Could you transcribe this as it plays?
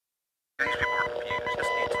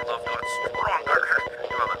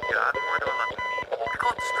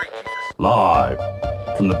Live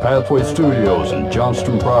from the Pathway Studios in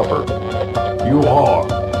Johnston proper. You are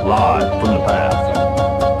live from the path.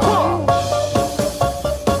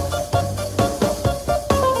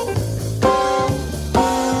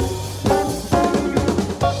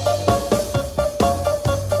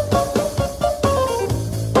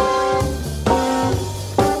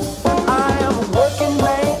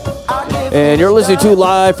 And you're listening to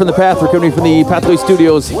Live from the Path. We're coming from the Pathway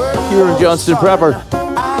Studios here in Johnston proper.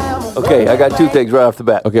 Okay, I got two things right off the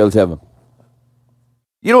bat. Okay, let's have them.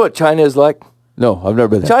 You know what China is like? No, I've never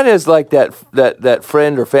been there. China is like that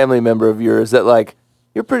friend or family member of yours that, like,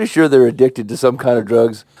 you're pretty sure they're addicted to some kind of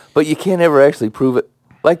drugs, but you can't ever actually prove it.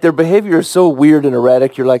 Like, their behavior is so weird and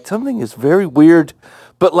erratic. You're like, something is very weird,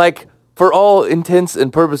 but, like, for all intents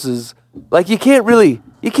and purposes, like, you can't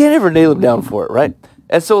ever nail them down for it, right?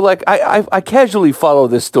 And so, like, I casually follow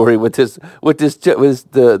this story with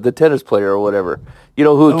the tennis player or whatever, you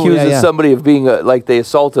know, who accuses somebody of being like they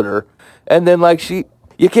assaulted her, and then like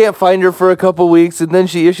you can't find her for a couple weeks, and then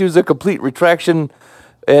she issues a complete retraction,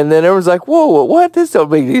 and then everyone's like, whoa, what? This don't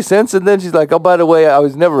make any sense. And then she's like, oh, by the way, I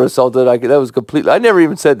was never assaulted. I never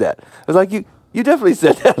even said that. I was like, you definitely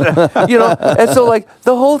said that, you know. And so, like,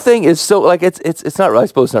 the whole thing is so, like, it's not. I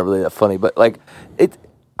suppose it's not really that funny, but like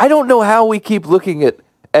I don't know how we keep looking at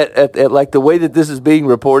like the way that this is being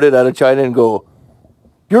reported out of China and go,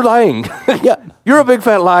 you're lying. Yeah, you're a big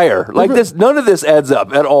fat liar. Like this, none of this adds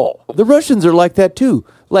up at all. The Russians are like that too.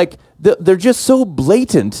 Like they're just so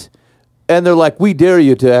blatant, and they're like, we dare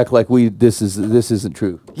you to act like this isn't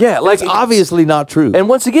true. Yeah, like it's obviously not true. And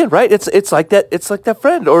once again, right? It's like that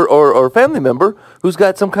friend or family member who's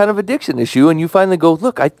got some kind of addiction issue, and you finally go,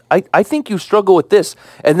 look, I think you struggle with this,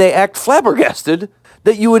 and they act flabbergasted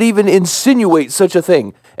that you would even insinuate such a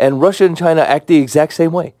thing. And Russia and China act the exact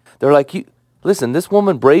same way. They're like, listen, this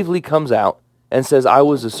woman bravely comes out and says, I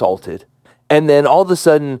was assaulted. And then all of a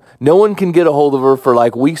sudden, no one can get a hold of her for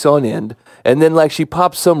like weeks on end. And then like she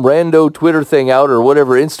pops some rando Twitter thing out or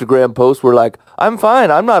whatever Instagram post where like, I'm fine.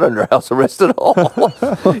 I'm not under house arrest at all.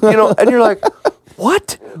 You know, and you're like,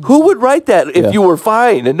 what? Who would write that if you were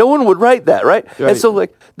fine? And no one would write that, right? And so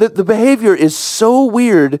like the behavior is so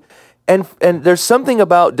weird. And there's something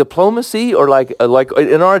about diplomacy or like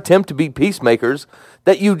in our attempt to be peacemakers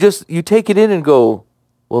that you take it in and go,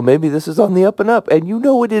 well, maybe this is on the up and up. And you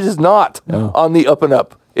know it is not on the up and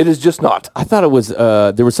up. It is just not. I thought it was,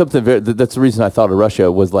 there was something that's the reason I thought of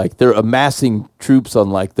Russia was like they're amassing troops on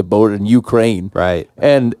like the border in Ukraine. Right.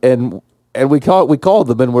 And we called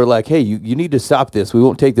them and we're like, hey, you need to stop this. We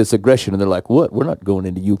won't take this aggression. And they're like, what? We're not going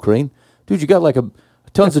into Ukraine. Dude, you got like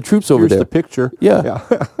tons of troops over Here's there. the picture. Yeah.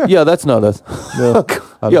 Yeah, that's not us. No.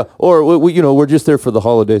 Yeah, or we're just there for the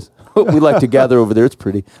holidays. We like to gather over there. It's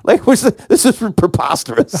pretty. Like this is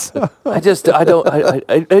preposterous. It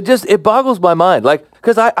boggles my mind. Like,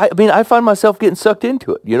 because I find myself getting sucked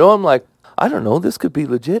into it. You know, I'm like, I don't know, this could be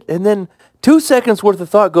legit. And then 2 seconds worth of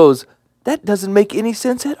thought goes, that doesn't make any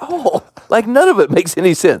sense at all. Like, none of it makes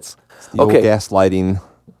any sense. It's the old gaslighting.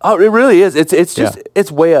 Oh, it really is. It's just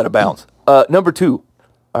it's way out of bounds. Number two.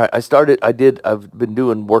 All right, I've been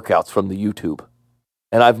doing workouts from the YouTube.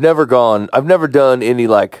 And I've never done any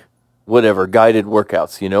like whatever guided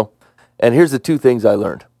workouts, you know? And here's the two things I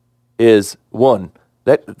learned is one,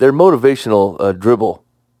 that their motivational dribble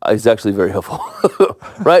is actually very helpful,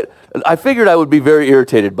 right? I figured I would be very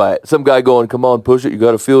irritated by it. Some guy going, come on, push it. You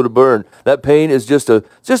got to feel the burn. That pain is just a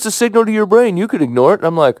signal to your brain. You could ignore it. And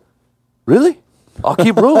I'm like, really? I'll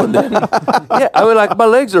keep rolling then. Yeah, I mean, like, my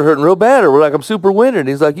legs are hurting real bad, or we're like, I'm super winded. And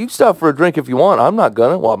he's like, you can stop for a drink if you want. I'm not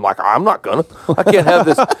gonna. Well, I'm like, I'm not gonna. I can't have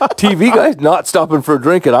this TV guy not stopping for a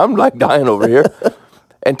drink, and I'm like dying over here.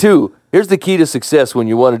 And two, here's the key to success when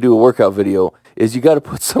you want to do a workout video, is you got to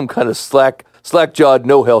put some kind of slack-jawed,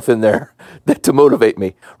 no health in there to motivate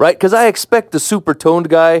me, right? Because I expect the super toned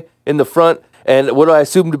guy in the front and what I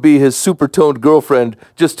assume to be his super toned girlfriend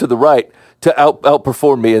just to the right to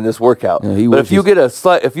outperform me in this workout. Yeah, but if you get a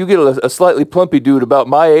slightly plumpy dude about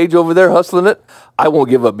my age over there hustling it, I won't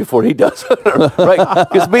give up before he does, right?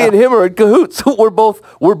 Because me and him are in cahoots. We're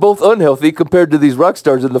both unhealthy compared to these rock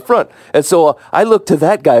stars in the front, and so I look to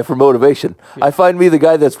that guy for motivation. Yeah. I find me the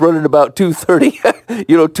guy that's running about 230,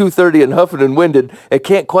 230 and huffing and winded, and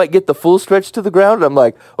can't quite get the full stretch to the ground. I'm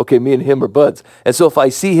like, okay, me and him are buds. And so if I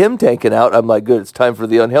see him tanking out, I'm like, good, it's time for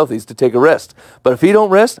the unhealthies to take a rest. But if he don't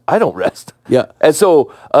rest, I don't rest. Yeah. And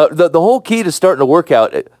so the whole key to starting a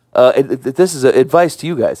workout. This is advice to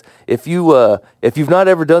you guys. If you've not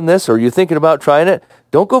ever done this or you're thinking about trying it,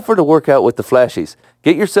 don't go for the workout with the flashies.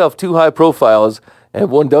 Get yourself 2 high profiles and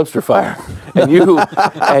 1 dumpster fire, and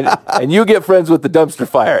you get friends with the dumpster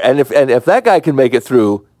fire. And if that guy can make it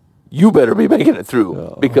through, you better be making it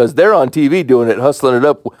through because they're on TV doing it, hustling it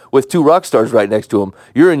up with 2 rock stars right next to them.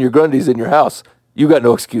 You're in your Grundies in your house. You got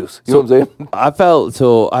no excuse. You know what I'm saying? I felt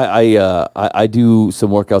so. I do some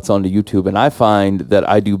workouts on the YouTube, and I find that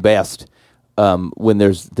I do best when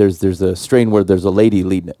there's a strain where there's a lady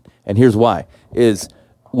leading it. And here's why: is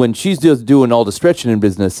when she's just doing all the stretching in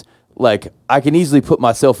business. Like, I can easily put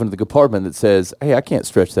myself into the compartment that says, hey, I can't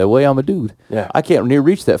stretch that way. I'm a dude. Yeah. I can't near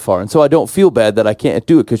reach that far. And so I don't feel bad that I can't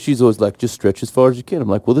do it because she's always like, just stretch as far as you can. I'm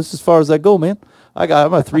like, well, this is as far as I go, man.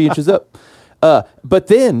 I'm at 3 inches up. But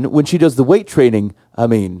then when she does the weight training, I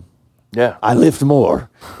mean, Yeah. I lift more.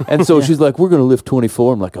 And so she's like, we're going to lift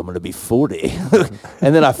 24. I'm like, I'm going to be 40.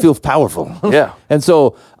 And then I feel powerful. Yeah. And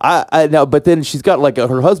so I now, but then she's got like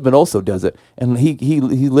her husband also does it. And he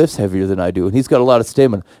lifts heavier than I do. And he's got a lot of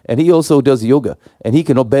stamina. And he also does yoga. And he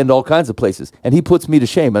can bend all kinds of places. And he puts me to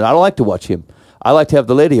shame. And I don't like to watch him. I like to have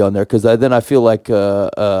the lady on there because then I feel like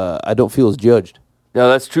I don't feel as judged. No,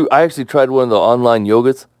 that's true. I actually tried one of the online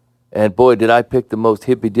yogas. And boy, did I pick the most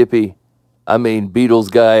hippy-dippy, Beatles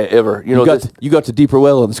guy ever. You got to deeper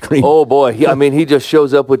well on the screen. Oh boy, he just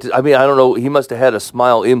shows up with. I don't know. He must have had a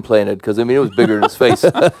smile implanted because it was bigger than his face.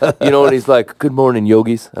 And he's like, "Good morning,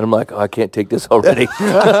 yogis," and I'm like, "Oh, I can't take this already."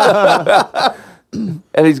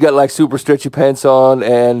 And he's got like super stretchy pants on,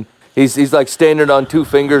 and he's like standing on 2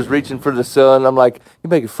 fingers, reaching for the sun. I'm like, "You're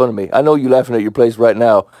making fun of me. I know you're laughing at your place right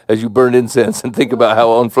now as you burn incense and think about how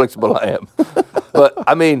unflexible I am." But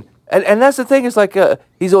And that's the thing, is like,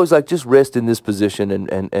 he's always like, just rest in this position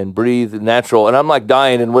and breathe natural. And I'm like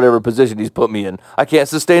dying in whatever position he's put me in. I can't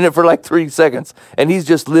sustain it for like 3 seconds. And he's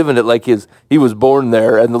just living it like he was born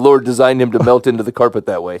there and the Lord designed him to melt into the carpet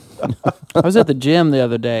that way. I was at the gym the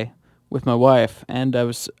other day with my wife, and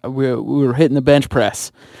we were hitting the bench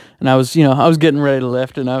press. And I was getting ready to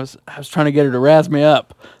lift, and I was trying to get her to razz me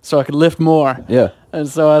up so I could lift more. Yeah. And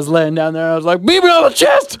so I was laying down there, I was like, beat me on the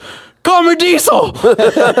chest! Call me Diesel!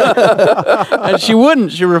 And she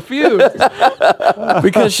wouldn't. She refused.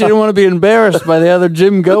 Because she didn't want to be embarrassed by the other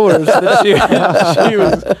gym goers. That she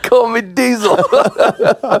was. Call me Diesel.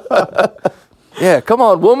 Yeah, come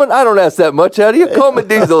on, woman. I don't ask that much out of you. Call me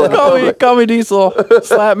Diesel. Call me Diesel.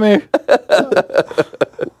 Slap me.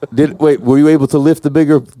 Were you able to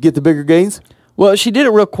get the bigger gains? Well, she did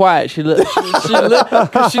it real quiet. She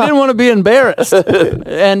 'cause she didn't want to be embarrassed.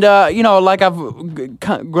 And like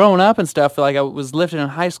I've grown up and stuff. Like I was lifting in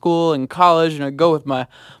high school and college, and I'd go with my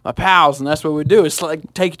pals, and that's what we do. It's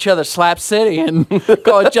like take each other Slap City and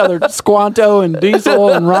call each other Squanto and Diesel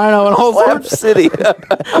and Rhino and all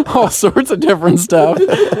sorts of different stuff.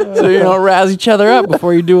 So razz each other up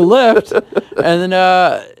before you do a lift. And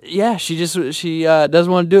then she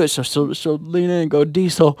doesn't want to do it, so she'll lean in and go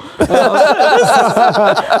Diesel.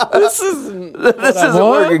 This isn't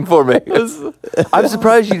working for me. I'm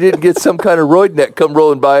surprised you didn't get some kind of roid neck come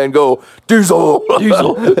rolling by and go, Diesel.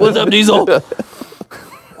 Diesel. What's up, Diesel?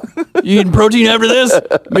 You eating protein after this?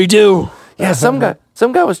 Me too. Yeah, some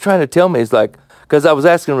guy was trying to tell me, he's like, because I was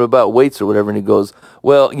asking him about weights or whatever, and he goes,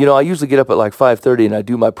 well, I usually get up at like 5:30 and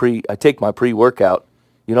I take my pre-workout.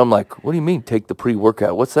 I'm like, what do you mean take the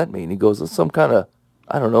pre-workout? What's that mean? He goes, it's some kind of,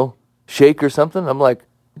 I don't know, shake or something. I'm like,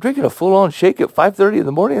 drinking a full-on shake at 5:30 in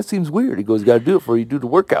the morning? That seems weird. He goes, you got to do it before you do the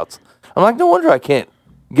workouts. I'm like, no wonder I can't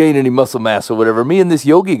gain any muscle mass or whatever. Me and this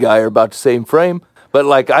yogi guy are about the same frame. But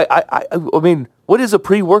like, I mean, what is a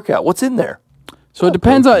pre-workout? What's in there? So it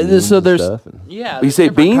depends on this. So there's You say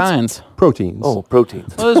beans? Kinds. Proteins. Oh,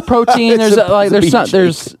 proteins. Well, there's protein.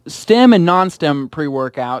 There's stem and non-stem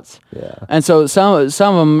pre-workouts. Yeah. And so some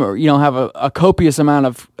of them have a copious amount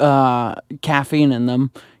of caffeine in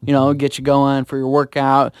them. Get you going for your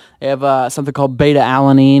workout. They have something called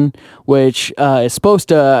beta-alanine, which is supposed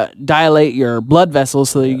to dilate your blood vessels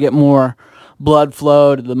so that you get more blood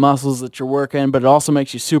flow to the muscles that you're working, but it also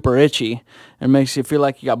makes you super itchy and makes you feel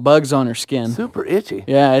like you got bugs on your skin. Super itchy.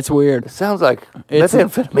 Yeah, it's weird. It sounds like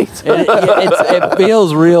methamphetamine. It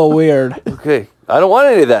feels real weird. Okay. I don't want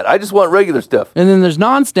any of that. I just want regular stuff. And then there's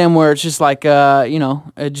non-stem where it's just like,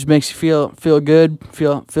 it just makes you feel good,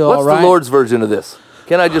 feel all right. What's the Lord's version of this?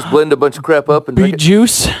 Can I just blend a bunch of crap up and drink beet it?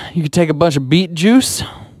 juice? You could take a bunch of beet juice.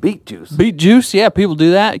 Beet juice? Beet juice, yeah, people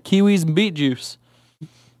do that. Kiwis and beet juice.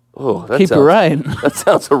 Oh, that Keep sounds, it right. That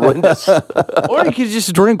sounds horrendous. Or you could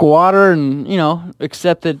just drink water and,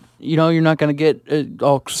 accept that, you're not going to get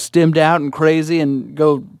all stemmed out and crazy and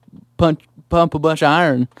go pump a bunch of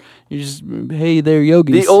iron. You just, hey there,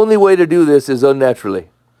 yogis. The only way to do this is unnaturally.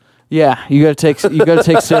 Yeah, you got to take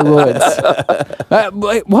steroids.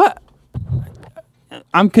 Wait, what?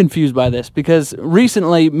 I'm confused by this because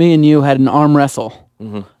recently me and you had an arm wrestle,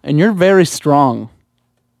 and you're very strong.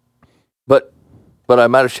 but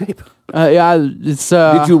I'm out of shape. Yeah, it's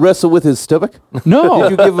Did you wrestle with his stomach? no,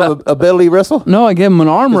 Did you give him a belly wrestle? no. I gave him an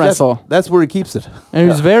arm 'Cause wrestle, That's where he keeps it. and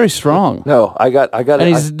he's very strong. No, I got And it.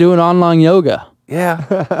 he's doing online yoga.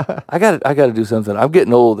 Yeah, I got to do something. I'm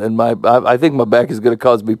getting old, and I think my back is going to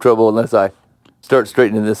cause me trouble unless I start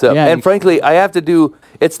straightening this up. Yeah, And frankly, I have to do.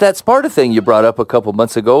 It's that Sparta thing you brought up a couple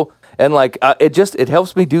months ago, and like it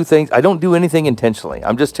helps me do things. I don't do anything intentionally.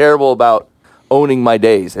 I'm just terrible about owning my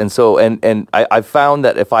days, and so I've found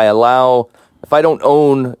that if I don't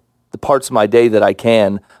own the parts of my day that I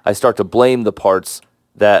can, I start to blame the parts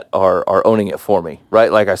that are owning it for me, right?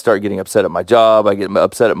 Like I start getting upset at my job, I get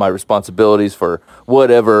upset at my responsibilities for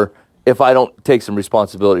whatever if I don't take some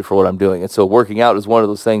responsibility for what I'm doing. And so working out is one of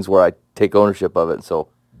those things where I take ownership of it. And so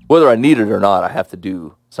whether I need it or not, I have to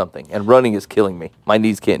do something. And running is killing me. My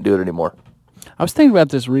knees can't do it anymore. I was thinking about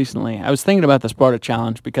this recently. I was thinking about the Sparta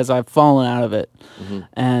Challenge because I've fallen out of it,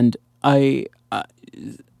 and I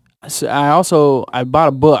bought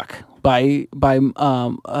a book by it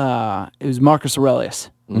was Marcus Aurelius,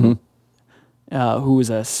 who was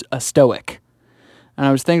a Stoic, and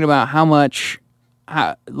I was thinking about how much,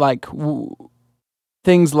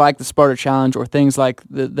 things like the Sparta Challenge or things like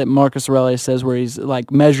that Marcus Aurelius says, where he's like,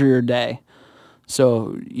 measure your day.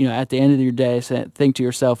 So, at the end of your day, think to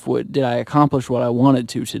yourself, did I accomplish what I wanted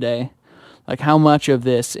to today? Like, how much of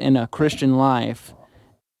this in a Christian life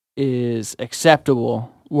is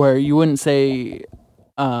acceptable, where you wouldn't say,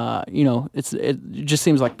 it just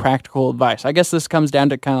seems like practical advice. I guess this comes down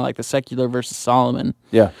to kind of like the secular versus Solomon.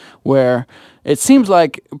 Yeah. Where it seems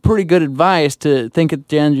like pretty good advice to think at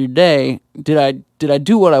the end of your day, did I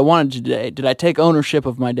do what I wanted to today? Did I take ownership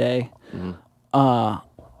of my day?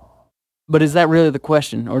 But is that really the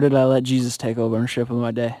question, or did I let Jesus take ownership of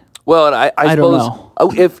my day? Well, and I don't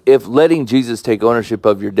suppose know. If letting Jesus take ownership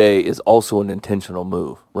of your day is also an intentional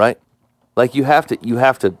move, right? Like you have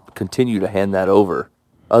to continue to hand that over,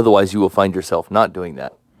 otherwise you will find yourself not doing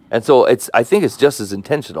that. And so I think it's just as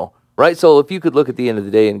intentional, right? So if you could look at the end of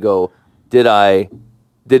the day and go, did I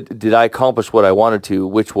accomplish what I wanted to,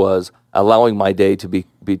 which was allowing my day to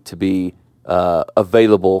be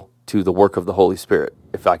available to the work of the Holy Spirit?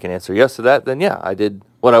 If I can answer yes to that, then yeah, I did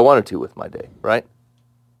what I wanted to with my day, right?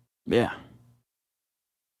 Yeah.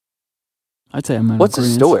 I'd say I'm in What's a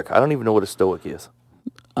agreeance. Stoic? I don't even know what a Stoic is.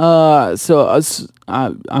 I'm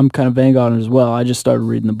kind of vague on it as well. I just started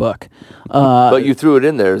reading the book. But you threw it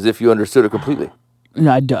in there as if you understood it completely.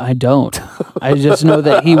 I don't. I just know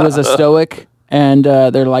that he was a Stoic, and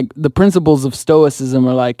they're like, the principles of Stoicism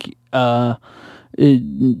are like,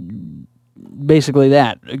 basically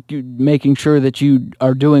that, making sure that you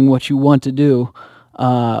are doing what you want to do,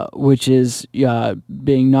 which is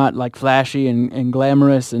being not like flashy and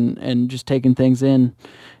glamorous and just taking things in,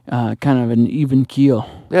 kind of an even keel.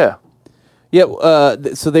 Yeah. Yeah.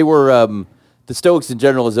 So they were the Stoics in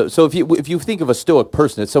general. So if you think of a Stoic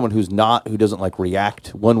person, it's someone who doesn't like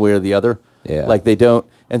react one way or the other. Yeah. Like they don't.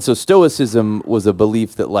 And so Stoicism was a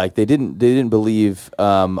belief that like they didn't believe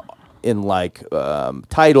in like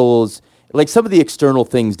titles. Like some of the external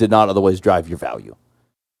things did not otherwise drive your value.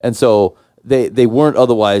 And so they weren't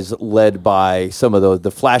otherwise led by some of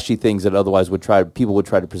the flashy things that otherwise people would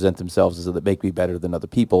try to present themselves as that make me better than other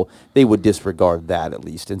people. They would disregard that at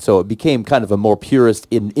least. And so it became kind of a more purist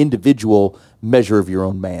individual measure of your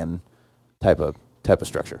own man type of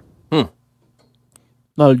structure. A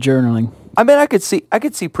lot of journaling. I mean, I could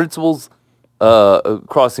see principles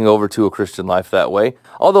crossing over to a Christian life that way.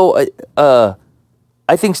 Although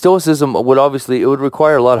I think Stoicism would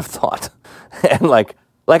require a lot of thought, and like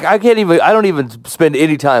I don't even spend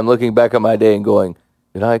any time looking back at my day and going,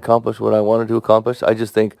 did I accomplish what I wanted to accomplish? I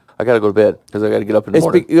just think I got to go to bed because I got to get up in the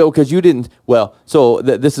morning. Because you didn't. Well, so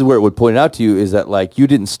this is where it would point out to you is that like you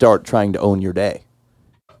didn't start trying to own your day.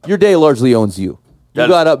 Your day largely owns you. You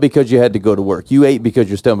got up because you had to go to work. You ate because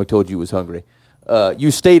your stomach told you was hungry. You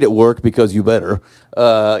stayed at work because you better.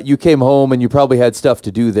 You came home and you probably had stuff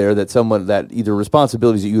to do there that either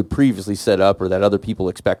responsibilities that you had previously set up or that other people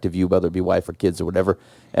expect of you, whether it be wife or kids or whatever.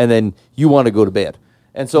 And then you want to go to bed.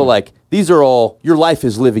 And so like these are all your life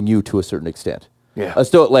is living you to a certain extent. Yeah.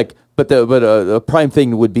 But a prime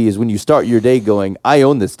thing would be is when you start your day going, I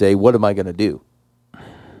own this day. What am I going to do?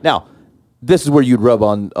 Now, this is where you'd rub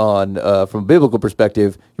on from a biblical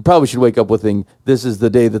perspective. You probably should wake up with thinking, this is the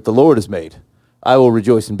day that the Lord has made. I will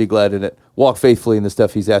rejoice and be glad in it. Walk faithfully in the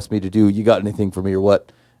stuff he's asked me to do. You got anything for me or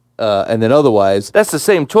what? And then otherwise... That's the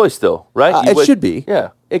same choice though, right? It should be. Yeah.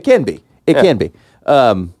 It can be. It can be.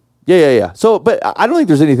 Yeah. So, but I don't think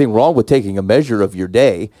there's anything wrong with taking a measure of your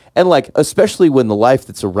day. And like, especially when the life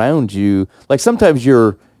that's around you, like sometimes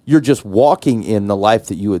you're You're just walking in the life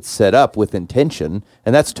that you had set up with intention,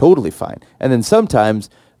 and that's totally fine. And then sometimes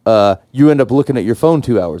you end up looking at your phone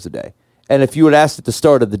 2 hours a day. And if you had asked at the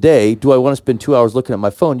start of the day, do I want to spend 2 hours looking at my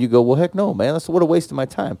phone? You go, well, heck no, man. That's what a waste of my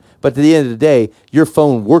time. But at the end of the day, your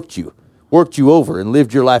phone worked you over and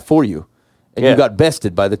lived your life for you. And you got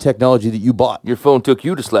bested by the technology that you bought. Your phone took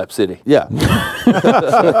you to Slap City. Yeah.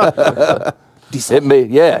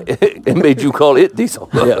 It made you call it diesel.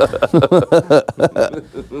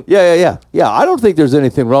 Yeah. I don't think there's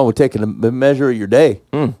anything wrong with taking a measure of your day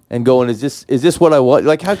and going, is this what I want?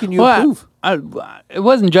 Like, how can you improve? It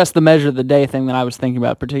wasn't just the measure of the day thing that I was thinking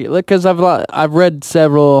about particularly, because I've read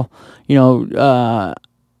several,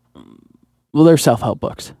 they're self-help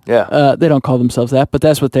books. Yeah. They don't call themselves that, but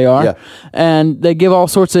that's what they are. Yeah. And they give all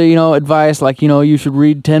sorts of, advice, like, you should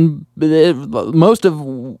read 10. Most of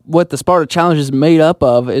what the Sparta Challenge is made up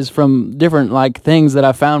of is from different, like, things that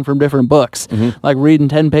I found from different books, like reading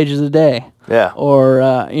 10 pages a day. Yeah. Or,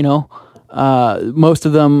 most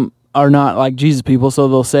of them are not like Jesus people, so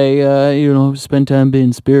they'll say, spend time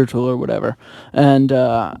being spiritual or whatever. And,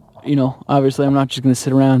 obviously I'm not just going to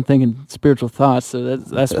sit around thinking spiritual thoughts, so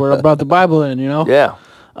that's where I brought the Bible in, Yeah.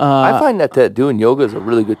 I find that doing yoga is a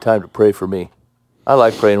really good time to pray for me. I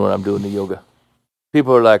like praying when I'm doing the yoga.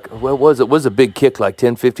 People are like, well, was a big kick like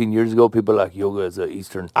 10, 15 years ago. People are like, yoga is a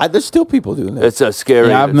Eastern. There's still people doing that. It's a scary.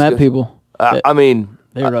 Yeah, I've met people.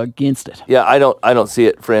 They're against it. Yeah, I don't see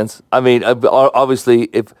it, friends. I mean, obviously,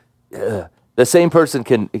 if the same person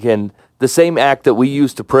can the same act that we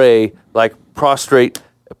use to pray, like prostrate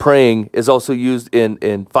praying, is also used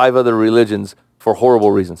in 5 other religions for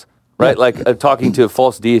horrible reasons, right? Like talking to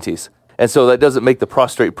false deities. And so that doesn't make the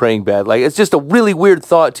prostrate praying bad. Like, it's just a really weird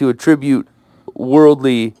thought to attribute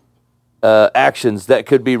worldly actions that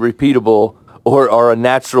could be repeatable or are a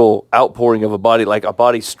natural outpouring of a body, like a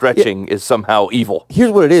body stretching is somehow evil.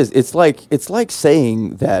 Here's what it is. It's like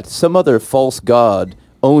saying that some other false god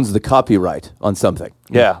owns the copyright on something.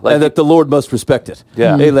 Yeah. And that the Lord must respect it.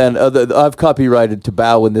 Yeah. Hey, Len, I've copyrighted to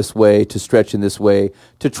bow in this way, to stretch in this way,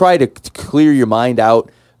 to try to clear your mind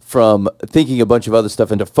out from thinking a bunch of other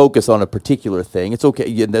stuff and to focus on a particular thing. It's okay.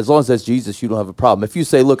 As long as that's Jesus, you don't have a problem. If you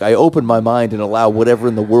say, look, I open my mind and allow whatever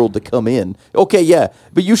in the world to come in, okay, yeah,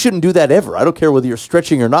 but you shouldn't do that ever. I don't care whether you're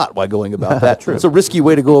stretching or not while going about that. It's a risky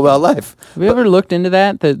way to go about life. Have you ever looked into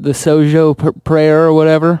that, the Sojo prayer or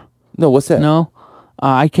whatever? No, what's that? No?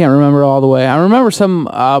 I can't remember all the way. I remember some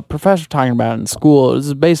professor talking about it in school. It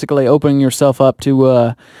was basically opening yourself up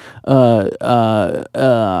to beings.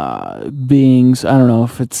 I don't know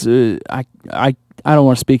if it's. I don't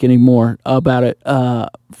want to speak any more about it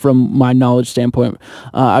from my knowledge standpoint.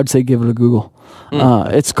 I'd say give it a Google.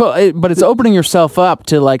 It's cool, but it's opening yourself up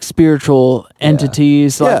to like spiritual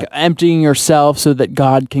entities, like emptying yourself so that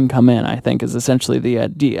God can come in. I think is essentially the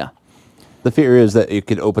idea. The fear is that it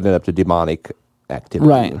could open it up to demonic activity.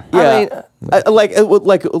 Right. Yeah. Like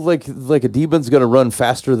a demon's going to run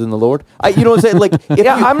faster than the Lord. You know what I'm saying? Like,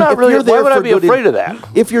 I'm not really. Why would I be afraid of that?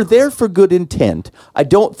 If you're there for good intent, I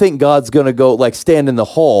don't think God's going to go like stand in the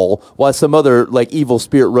hall while some other like evil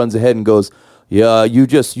spirit runs ahead and goes, "Yeah, you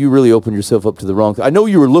really opened yourself up to the wrong thing. I know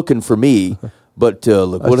you were looking for me, but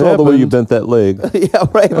look what happened." The way you bent that leg. Yeah,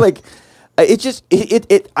 right. Like,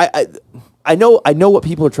 I know what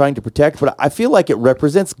people are trying to protect, but I feel like it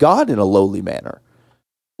represents God in a lowly manner.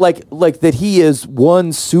 Like that he is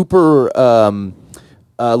one super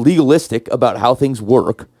legalistic about how things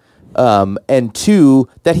work, and two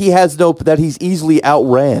that he's easily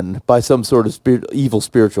outran by some sort of evil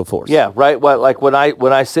spiritual force. Yeah, right. Well, like when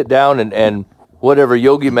I sit down and whatever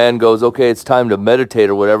yogi man goes, okay, it's time to meditate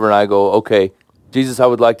or whatever, and I go, okay, Jesus, I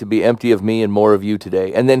would like to be empty of me and more of you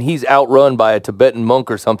today. And then he's outrun by a Tibetan monk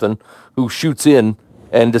or something who shoots in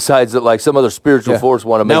and decides that like some other spiritual force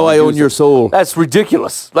want to make now I own your soul. That's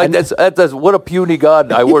ridiculous. Like that's what a puny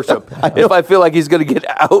God I worship. If I feel like he's going to get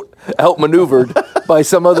outmaneuvered by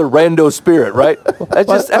some other rando spirit, right?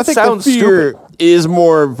 That think sounds the fear stupid. is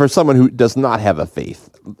more for someone who does not have a faith,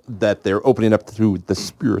 that they're opening up through the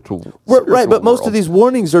spiritual. Right, but most of these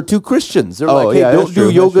warnings are to Christians. They're like, hey, don't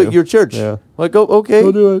do yoga at your church. Yeah. Like, oh, okay.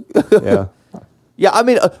 Go do it. Yeah. Yeah, I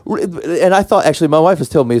mean, and I thought, actually, my wife was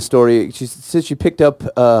telling me a story. She said she picked up,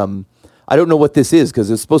 I don't know what this is,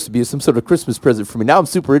 because it's supposed to be some sort of Christmas present for me. Now I'm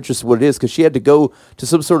super interested in what it is, because she had to go to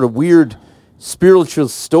some sort of weird spiritual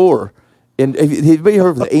store. And have anybody heard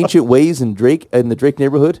of the Ancient Ways in the Drake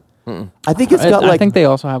neighborhood? I think it's got I think they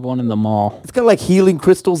also have one in the mall. It's got like healing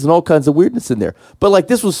crystals and all kinds of weirdness in there. But like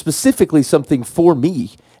this was specifically something for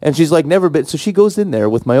me. And she's like, never been. So she goes in there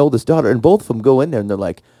with my oldest daughter, and both of them go in there, and they're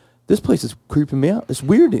like, this place is creeping me out. It's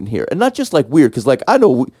weird in here. And not just like weird, because like I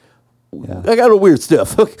know I got a weird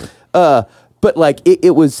stuff. But like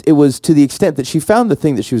it was to the extent that she found the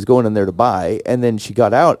thing that she was going in there to buy, and then she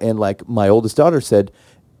got out, and like my oldest daughter said,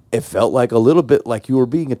 it felt like a little bit like you were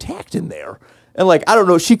being attacked in there. And like, I don't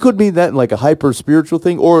know, she could mean that in like a hyper spiritual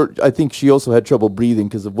thing, or I think she also had trouble breathing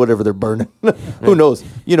because of whatever they're burning. Who knows,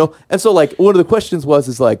 you know? And so like, one of the questions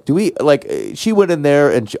is like, do we, like, she went in there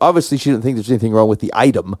and obviously she didn't think there's anything wrong with the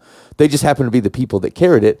item. They just happened to be the people that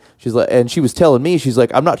carried it. She's like, and she was telling me, she's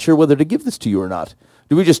like, I'm not sure whether to give this to you or not.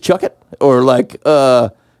 Do we just chuck it? Or like,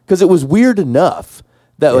 because it was weird enough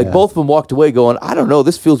that like both of them walked away going, I don't know,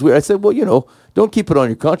 this feels weird. I said, well, you know, don't keep it on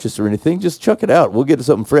your conscience or anything. Just chuck it out. We'll get to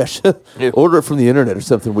something fresh. Order it from the internet or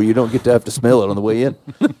something where you don't get to have to smell it on the way in.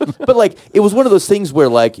 But like, it was one of those things where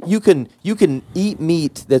like you can eat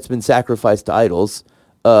meat that's been sacrificed to idols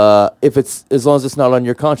if it's as long as it's not on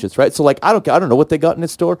your conscience, right? So like, I don't know what they got in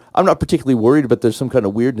this store. I'm not particularly worried, but there's some kind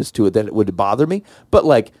of weirdness to it that it would bother me. But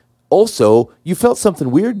like, also, you felt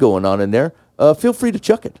something weird going on in there. Feel free to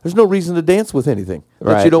chuck it. There's no reason to dance with anything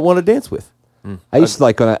that you don't want to dance with. I used to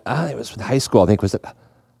like when it was in high school. I think was it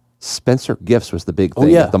Spencer Gifts was the big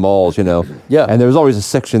thing yeah. at the malls, you know. Yeah. And there was always a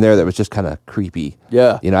section there that was just kind of creepy.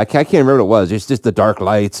 Yeah. You know, I can't remember what it was. It's just the dark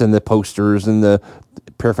lights and the posters and the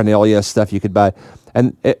paraphernalia stuff you could buy.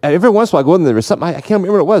 And every once in a while, I go in there was something I can't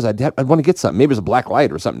remember what it was. I'd want to get something. Maybe it was a black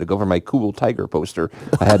light or something to go for my cool tiger poster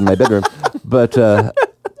I had in my bedroom. But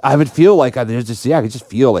I would feel like I could just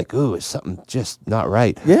feel like, ooh, it's something just not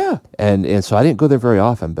right. Yeah. And so I didn't go there very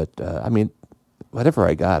often. But I mean, whatever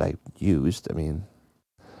I got, I used. I mean,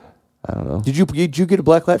 I don't know. Did you get a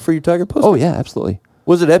black light for your tiger poster? Oh yeah, absolutely.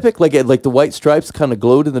 Was it epic? Like the white stripes kind of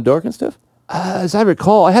glowed in the dark and stuff? As I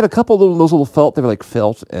recall, I had a couple of those little felt. They were like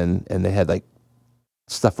felt, and they had like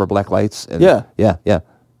stuff for black lights. And Yeah. yeah.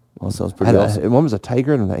 Well, sounds pretty awesome. One was a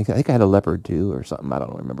tiger, and I think I had a leopard too, or something. I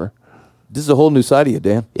don't remember. This is a whole new side of you,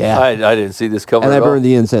 Dan. Yeah, I didn't see this coming. and I at all. burned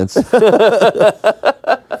the incense.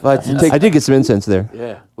 I did get some incense there.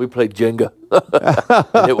 Yeah, we played Jenga,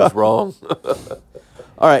 and it was wrong.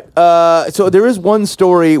 All right. So there is one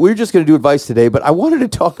story. We're just going to do advice today, but I wanted to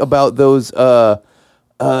talk about those.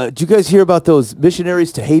 Did you guys hear about those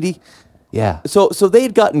missionaries to Haiti? Yeah. So they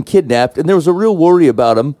had gotten kidnapped, and there was a real worry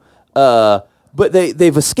about them. But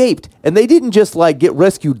they've escaped, and they didn't just like get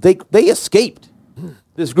rescued. They escaped.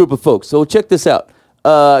 This group of folks. So check this out.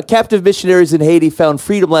 Captive missionaries in Haiti found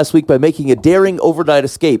freedom last week by making a daring overnight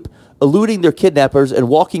escape, eluding their kidnappers and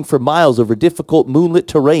walking for miles over difficult moonlit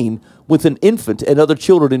terrain with an infant and other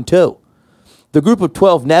children in tow. The group of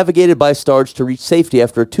 12 navigated by stars to reach safety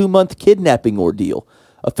after a 2-month kidnapping ordeal.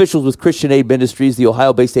 Officials with Christian Aid Ministries, the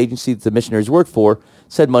Ohio-based agency that the missionaries work for,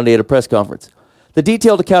 said Monday at a press conference. The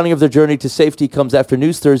detailed accounting of their journey to safety comes after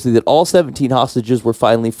news Thursday that all 17 hostages were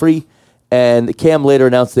finally free, and CAM later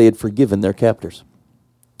announced they had forgiven their captors.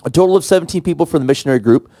 A total of 17 people from the missionary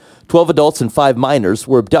group, 12 adults and 5 minors,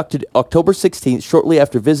 were abducted October 16th, shortly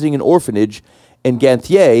after visiting an orphanage in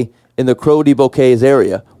Ganthier in the Croix de Bouquets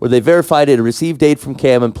area, where they verified it had received aid from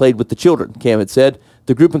CAM and played with the children. CAM had said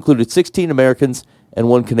the group included 16 Americans and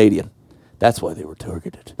 1 Canadian. That's why they were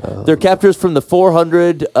targeted. Their captors from the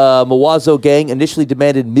 400 Mawazo gang initially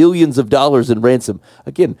demanded millions of dollars in ransom.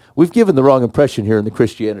 Again, we've given the wrong impression here in the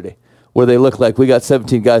Christianity, where they look like we got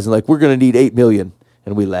 17 guys and like, we're going to need 8 million.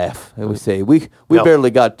 And we laugh and we say, we barely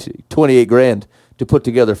got 28 grand to put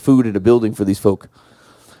together food in a building for these folk.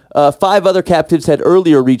 5 other captives had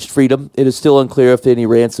earlier reached freedom. It is still unclear if any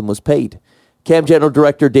ransom was paid. CAM General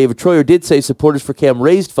Director David Troyer did say supporters for CAM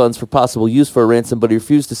raised funds for possible use for a ransom, but he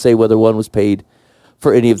refused to say whether one was paid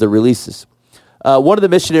for any of the releases. One of the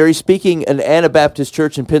missionaries speaking in an Anabaptist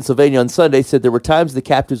church in Pennsylvania on Sunday said there were times the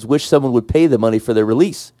captives wished someone would pay the money for their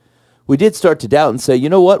release. We did start to doubt and say, you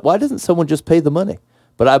know what, why doesn't someone just pay the money?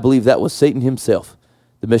 But I believe that was Satan himself,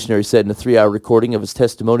 the missionary said in a 3-hour recording of his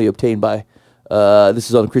testimony obtained by, this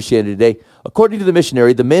is on Christianity Today. According to the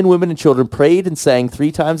missionary, the men, women, and children prayed and sang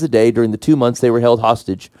 3 times a day during the 2 months they were held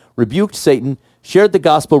hostage, rebuked Satan, shared the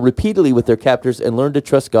gospel repeatedly with their captors, and learned to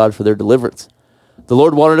trust God for their deliverance. The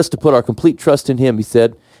Lord wanted us to put our complete trust in him, he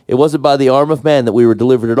said. It wasn't by the arm of man that we were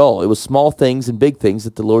delivered at all. It was small things and big things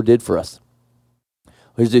that the Lord did for us.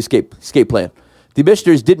 Here's the escape plan. The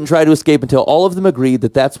missionaries didn't try to escape until all of them agreed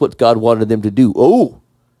that that's what God wanted them to do. Oh,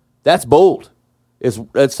 that's bold.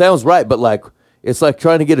 It sounds right, but like it's like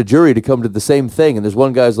trying to get a jury to come to the same thing, and there's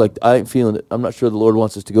one guy's like, I ain't feeling it. I'm not sure the Lord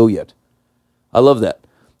wants us to go yet. I love that.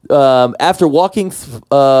 After walking through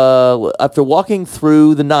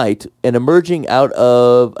the night and emerging out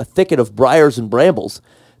of a thicket of briars and brambles,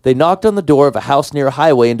 they knocked on the door of a house near a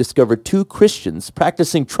highway and discovered 2 Christians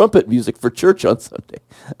practicing trumpet music for church on Sunday.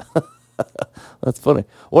 That's funny.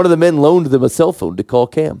 One of the men loaned them a cell phone to call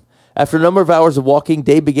CAM. After a number of hours of walking,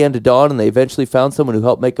 day began to dawn, and they eventually found someone who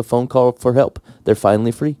helped make a phone call for help. They're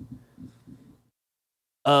finally free.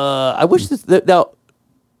 I wish this... Now,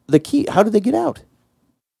 the key... How did they get out?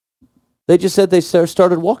 They just said they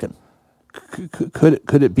started walking.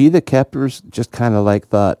 Could it be the captors just kind of like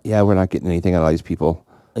thought, yeah, we're not getting anything out of these people.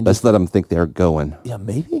 And Let's let them think they're going. Yeah,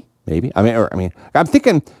 maybe. Maybe. I mean, I'm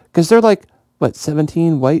thinking because they're like what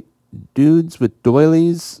 17 white dudes with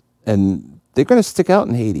doilies, and they're going to stick out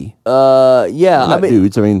in Haiti. Yeah. Not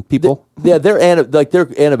dudes. I mean, people. They're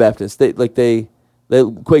Anabaptists. They're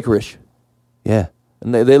Quakerish, Yeah.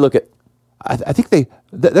 and they look at. I think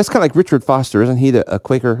that's kind of like Richard Foster, isn't he? A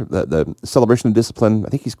Quaker, the Celebration of Discipline. I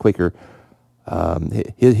think he's Quaker.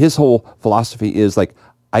 His whole philosophy is like,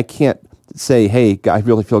 I can't say, hey, I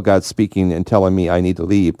really feel God's speaking and telling me I need to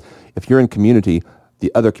leave. If you're in community,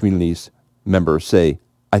 the other communities members say,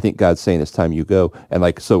 I think God's saying it's time you go. And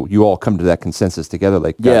like, so you all come to that consensus together,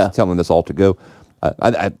 like God's telling us all to go.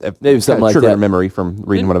 Maybe something like triggered that. a memory from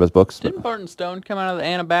reading one of his books. Didn't Barton Stone come out of the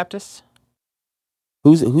Anabaptists?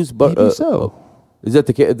 Who's Maybe so. Is that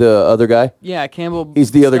the other guy? Yeah, Campbell.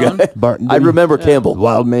 He's the other Stone. guy. Barton. I remember Campbell.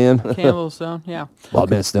 Wild Man. Campbell Stone. Yeah. Wild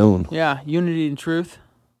Man Stone. Yeah. Unity and truth.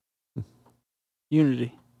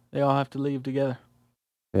 Unity. They all have to leave together.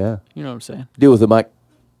 Yeah. You know what I'm saying? Deal with it, Mike.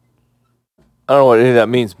 I don't know what any of that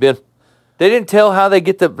means, Ben. They didn't tell how they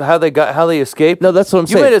escaped. No, that's what I'm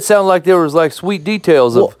You saying. made it sound like there was like sweet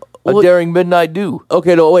details of a daring midnight do.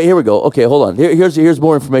 Okay, no, wait. Here we go. Okay, hold on. Here's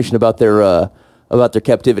more information about their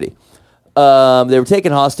captivity. They were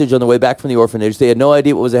taken hostage on the way back from the orphanage. They had no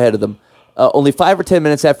idea what was ahead of them. Only 5 or 10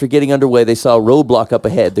 minutes after getting underway, they saw a roadblock up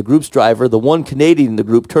ahead. The group's driver, the one Canadian in the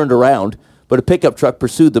group, turned around, but a pickup truck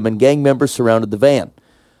pursued them, and gang members surrounded the van.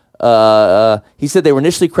 He said they were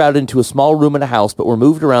initially crowded into a small room in a house, but were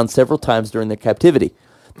moved around several times during their captivity.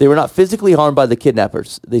 They were not physically harmed by the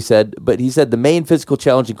kidnappers, they said, but he said the main physical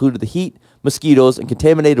challenge included the heat, mosquitoes, and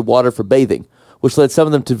contaminated water for bathing, which led some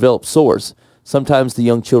of them to develop sores. Sometimes the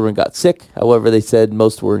young children got sick. However, they said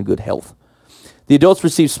most were in good health. The adults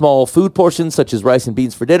received small food portions, such as rice and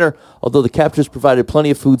beans for dinner, although the captors provided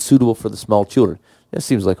plenty of food suitable for the small children. That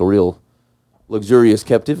seems like a real luxurious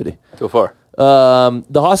captivity. So far.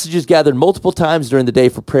 The hostages gathered multiple times during the day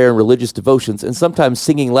for prayer and religious devotions, and sometimes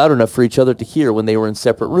singing loud enough for each other to hear when they were in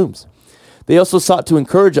separate rooms. They also sought to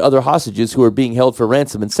encourage other hostages who were being held for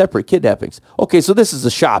ransom in separate kidnappings. Okay, so this is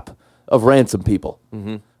a shop of ransom people.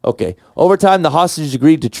 Mm-hmm. Okay. Over time, the hostage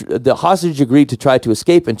agreed to try to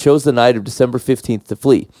escape and chose the night of December 15th to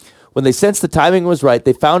flee. When they sensed the timing was right,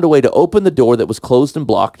 they found a way to open the door that was closed and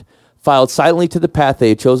blocked, filed silently to the path they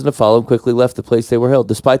had chosen to follow, and quickly left the place they were held,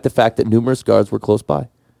 despite the fact that numerous guards were close by.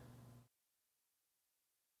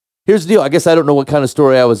 Here's the deal. I guess I don't know what kind of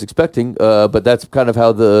story I was expecting, but that's kind of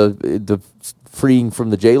how the freeing from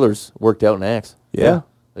the jailers worked out in Acts. Yeah.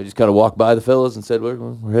 They just kind of walked by the fellas and said,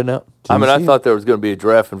 we're heading out. I mean, I thought there was going to be a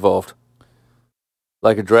draft involved.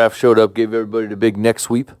 Like a draft showed up, gave everybody the big neck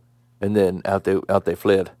sweep, and then out they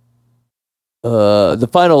fled. The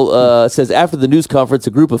final says, after the news conference, a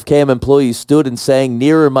group of CAM employees stood and sang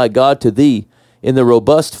Nearer My God to Thee in the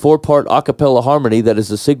robust 4-part a cappella harmony that is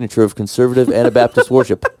the signature of conservative Anabaptist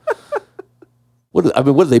worship. What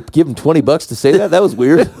did they give them $20 to say that? That was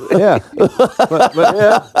weird. Yeah. but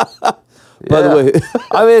Yeah. By the way,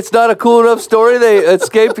 I mean, it's not a cool enough story. They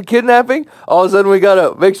escaped a kidnapping. All of a sudden, we got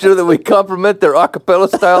to make sure that we compliment their a cappella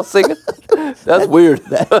style singing. That's weird.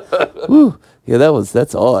 whew, yeah,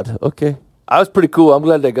 that's odd. Okay. I was pretty cool. I'm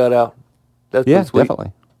glad they got out. That's yeah, pretty sweet.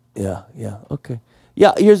 definitely. Yeah, okay.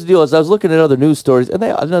 Yeah, here's the deal. As I was looking at other news stories, and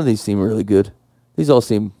none of these seem really good. These all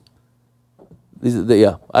seem... I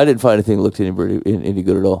didn't find anything that looked any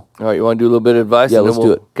good at all. All right, you want to do a little bit of advice? Yeah, and then let's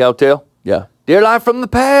do it. Cowtail? Yeah. Dear Life from the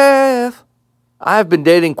Path, I've been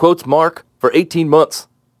dating, quotes, Mark, for 18 months.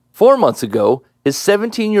 4 months ago, his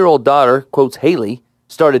 17-year-old daughter, quotes, Haley,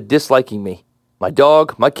 started disliking me, my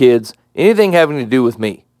dog, my kids, anything having to do with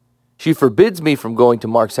me. She forbids me from going to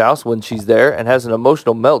Mark's house when she's there and has an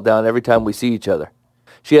emotional meltdown every time we see each other.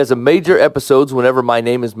 She has a major episodes whenever my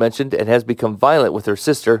name is mentioned and has become violent with her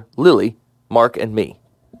sister, Lily, Mark, and me.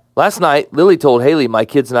 Last night, Lily told Haley my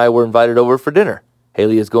kids and I were invited over for dinner.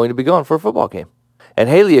 Haley is going to be gone for a football game. And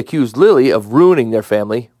Haley accused Lily of ruining their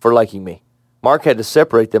family for liking me. Mark had to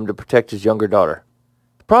separate them to protect his younger daughter.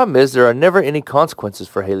 The problem is there are never any consequences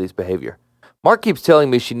for Haley's behavior. Mark keeps telling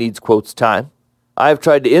me she needs, quotes, time. I have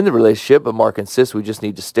tried to end the relationship, but Mark insists we just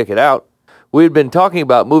need to stick it out. We had been talking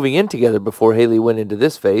about moving in together before Haley went into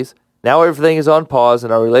this phase. Now everything is on pause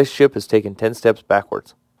and our relationship has taken 10 steps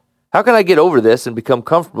backwards. How can I get over this and become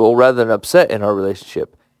comfortable rather than upset in our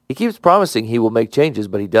relationship? He keeps promising he will make changes,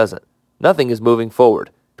 but he doesn't. Nothing is moving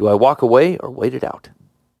forward. Do I walk away or wait it out?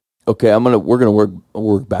 Okay, we're gonna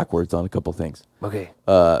work backwards on a couple things. Okay.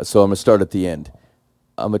 So I'm gonna start at the end.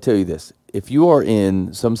 I'm gonna tell you this: if you are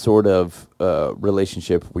in some sort of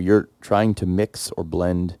relationship where you're trying to mix or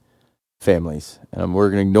blend families, and we're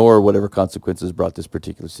gonna ignore whatever consequences brought this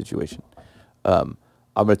particular situation. I'm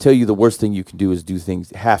gonna tell you the worst thing you can do is do things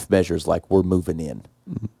half measures, like we're moving in.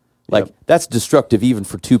 Like that's destructive even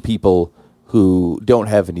for two people who don't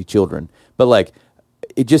have any children. But like,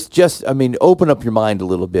 it just I mean, open up your mind a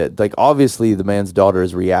little bit. Like, obviously the man's daughter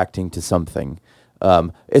is reacting to something.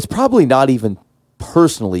 It's probably not even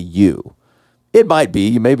personally you. It might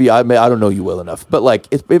be. I don't know you well enough. But like,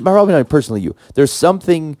 it probably not personally you. There's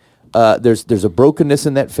something. There's a brokenness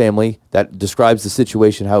in that family that describes the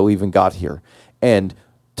situation, how we even got here. And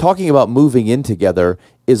talking about moving in together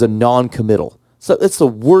is a non-committal. So it's the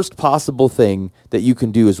worst possible thing that you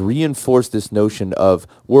can do, is reinforce this notion of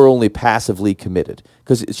we're only passively committed,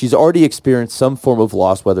 because she's already experienced some form of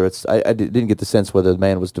loss, whether it's, I didn't get the sense whether the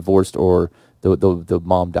man was divorced or the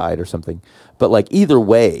mom died or something. But like, either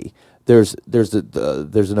way, there's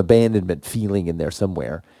an abandonment feeling in there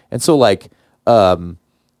somewhere. And so like,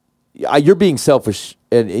 you're being selfish,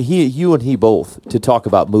 and you and he both, to talk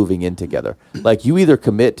about moving in together. Like, you either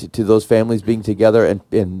commit to those families being together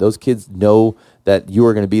and those kids know that you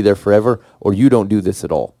are going to be there forever, or you don't do this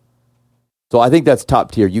at all. So I think that's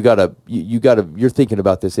top tier. You're thinking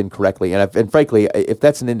about this incorrectly. And frankly, if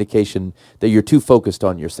that's an indication that you're too focused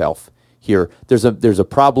on yourself here, there's a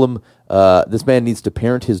problem. This man needs to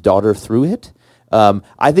parent his daughter through it.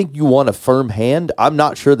 I think you want a firm hand. I'm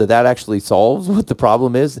not sure that actually solves what the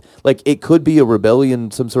problem is. Like, it could be a rebellion,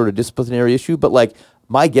 some sort of disciplinary issue, but like,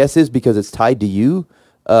 my guess is, because it's tied to you,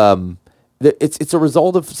 it's a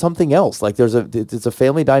result of something else. Like, it's a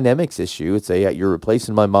family dynamics issue. It's you're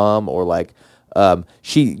replacing my mom, or like, whatever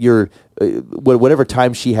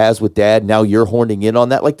time she has with dad, now you're horning in on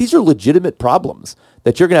that. Like, these are legitimate problems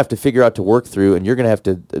that you're gonna have to figure out to work through, and you're gonna have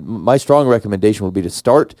to. My strong recommendation would be to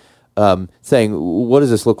start saying, what does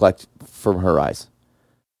this look like from her eyes?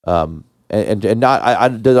 And not, I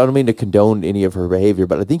don't mean to condone any of her behavior,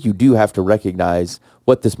 but I think you do have to recognize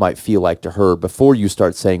what this might feel like to her before you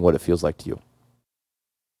start saying what it feels like to you.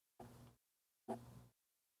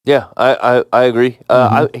 Yeah, I agree.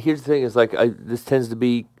 Here's the thing: is like, this tends to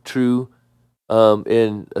be true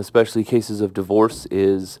in especially cases of divorce.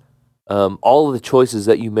 Is all of the choices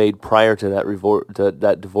that you made prior to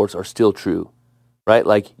that divorce are still true, right?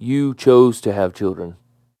 Like, you chose to have children,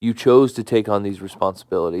 you chose to take on these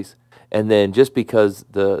responsibilities, and then just because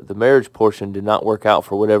the marriage portion did not work out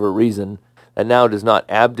for whatever reason, that now does not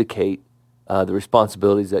abdicate the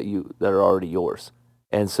responsibilities that are already yours.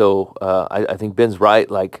 And so I think Ben's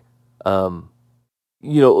right. Like, even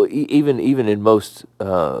in most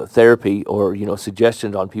therapy or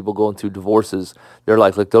suggestions on people going through divorces, they're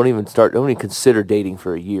like, look, don't even consider dating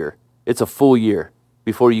for a year. It's a full year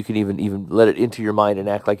before you can even let it into your mind and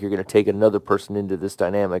act like you're going to take another person into this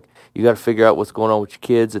dynamic. You got to figure out what's going on with your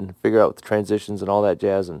kids and figure out the transitions and all that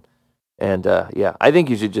jazz. And I think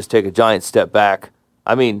you should just take a giant step back.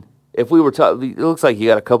 I mean, if we were talking, it looks like you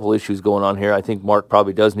got a couple issues going on here. I think Mark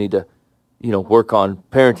probably does need to, work on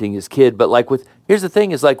parenting his kid. But like, here's the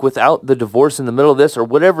thing: is like, without the divorce in the middle of this, or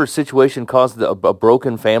whatever situation caused a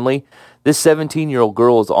broken family, this 17-year-old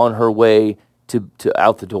girl is on her way to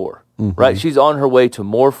out the door, right? She's on her way to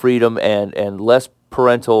more freedom and less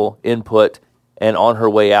parental input, and on her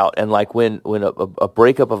way out. And like, when a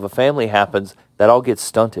breakup of a family happens, that all gets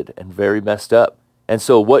stunted and very messed up. And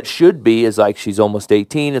so what should be is like, she's almost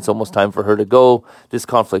 18. It's almost time for her to go. This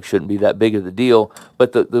conflict shouldn't be that big of a deal.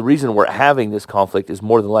 But the reason we're having this conflict is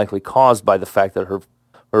more than likely caused by the fact that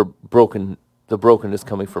the brokenness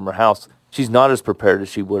coming from her house. She's not as prepared as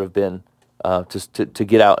she would have been to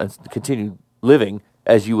get out and continue living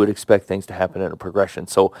as you would expect things to happen in a progression.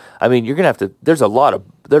 So, I mean, you're gonna have to. There's a lot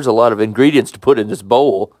of ingredients to put in this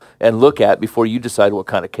bowl and look at before you decide what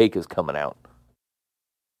kind of cake is coming out.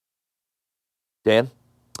 Dan?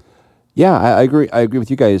 Yeah, I agree. I agree with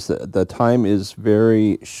you guys. The time is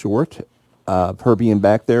very short. Her being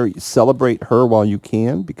back there, celebrate her while you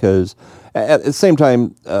can, because at the same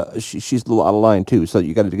time, she's a little out of line too. So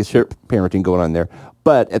you got to get your parenting going on there.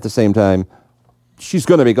 But at the same time, she's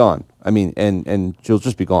going to be gone. I mean, and she'll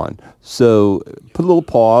just be gone. So put a little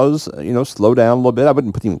pause. Slow down a little bit. I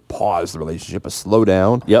wouldn't even pause the relationship, but slow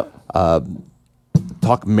down. Yep.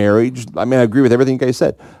 talk marriage. I mean, I agree with everything you guys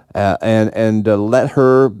said. And let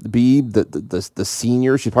her be the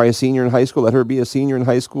senior. She's probably a senior in high school. Let her be a senior in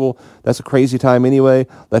high school. That's a crazy time anyway.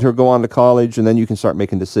 Let her go on to college, and then you can start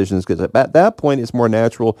making decisions, because at that point it's more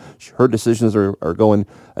natural. Her decisions are going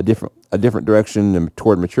a different direction and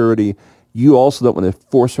toward maturity. You also don't want to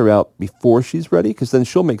force her out before she's ready, because then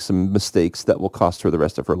she'll make some mistakes that will cost her the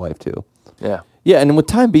rest of her life too. Yeah. Yeah, and with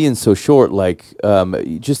time being so short, like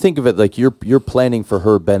just think of it like you're planning for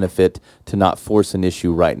her benefit to not force an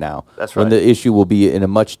issue right now. That's When right. the issue will be in a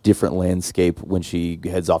much different landscape when she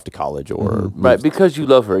heads off to college or moves. Right, because you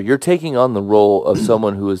love her. You're taking on the role of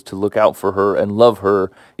someone who is to look out for her and love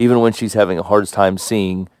her, even when she's having a hard time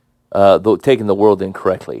seeing, taking the world in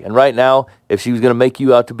correctly. And right now, if she was going to make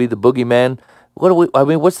you out to be the boogeyman,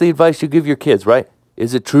 what's the advice you give your kids, right?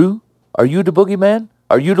 Is it true? Are you the boogeyman?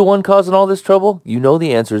 Are you the one causing all this trouble? You know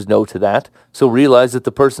the answer is no to that. So realize that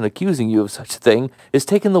the person accusing you of such a thing is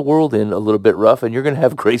taking the world in a little bit rough, and you're going to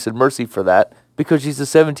have grace and mercy for that, because she's a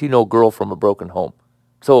 17-year-old girl from a broken home.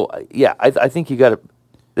 So, yeah, I think you got to...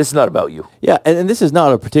 This is not about you. Yeah, and this is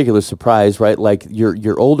not a particular surprise, right? Like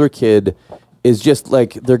your older kid is just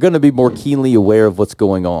like, they're going to be more keenly aware of what's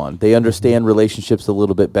going on. They understand relationships a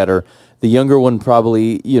little bit better. The younger one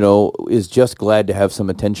probably, is just glad to have some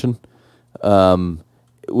attention.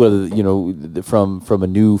 Whether from a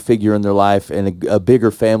new figure in their life, and a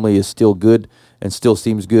bigger family is still good and still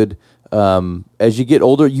seems good. As you get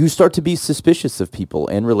older, you start to be suspicious of people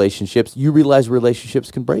and relationships. You realize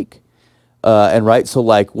relationships can break, so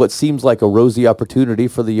like what seems like a rosy opportunity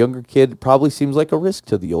for the younger kid probably seems like a risk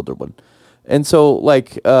to the older one. And so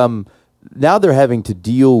like now they're having to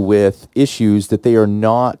deal with issues that they are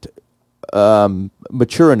not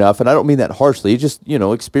mature enough, and I don't mean that harshly, just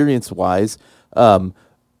experience wise.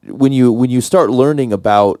 When you start learning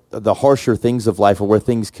about the harsher things of life, or where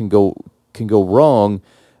things can go wrong,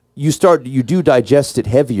 you do digest it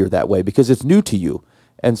heavier that way, because it's new to you,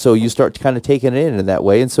 and so you start kind of taking it in that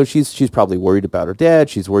way. And so she's probably worried about her dad.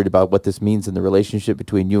 She's worried about what this means in the relationship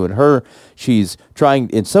between you and her. She's trying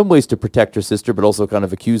in some ways to protect her sister, but also kind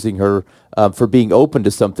of accusing her for being open to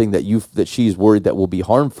something that she's worried that will be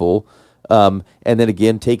harmful. And then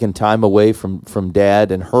again, taking time away from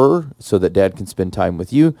dad and her so that dad can spend time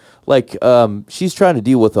with you. Like, she's trying to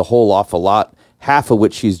deal with a whole awful lot, half of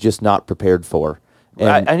which she's just not prepared for.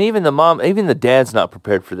 And even the mom, even the dad's not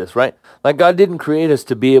prepared for this, right? Like, God didn't create us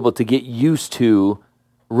to be able to get used to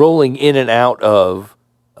rolling in and out of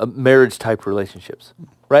marriage-type relationships,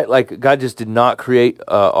 right? Like, God just did not create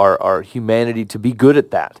our humanity to be good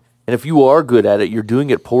at that. And if you are good at it, you're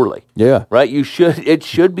doing it poorly. Yeah. Right? It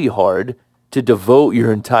should be hard to devote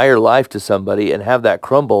your entire life to somebody and have that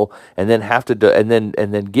crumble, and then have to and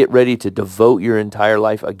then get ready to devote your entire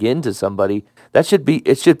life again to somebody. It should be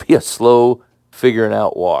a slow figuring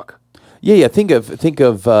out walk. Yeah. Think of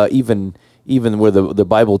even where the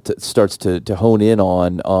Bible starts to hone in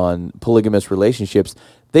on polygamous relationships.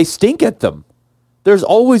 They stink at them. There's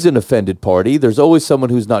always an offended party. There's always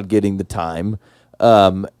someone who's not getting the time.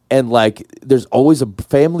 And like, there's always a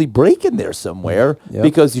family break in there somewhere,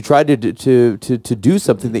 because you tried to do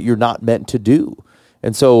something that you're not meant to do.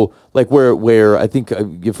 And so, like, where I think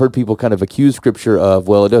you've heard people kind of accuse Scripture of,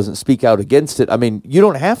 well, it doesn't speak out against it. I mean, you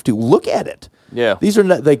don't have to look at it. Yeah, these are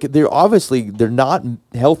not like they're not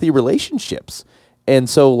healthy relationships, and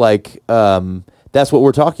so like that's what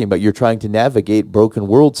we're talking about. You're trying to navigate broken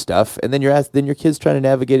world stuff, and then your kid's trying to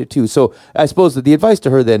navigate it too. So I suppose that the advice to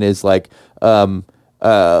her then is like.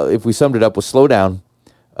 If we summed it up with slow down,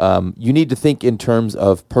 you need to think in terms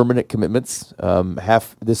of permanent commitments.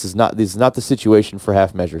 This is not the situation for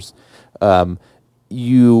half measures.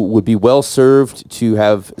 You would be well served to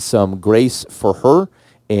have some grace for her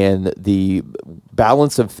and the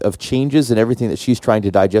balance of changes and everything that she's trying to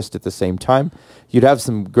digest at the same time. You'd have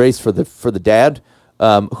some grace for the dad,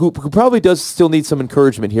 who probably does still need some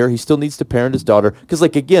encouragement here. He still needs to parent his daughter, because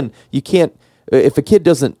like again, you can't. If a kid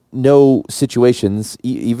doesn't know situations,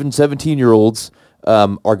 even 17-year-olds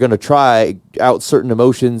are going to try out certain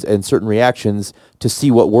emotions and certain reactions to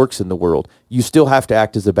see what works in the world. You still have to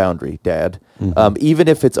act as a boundary, Dad. Even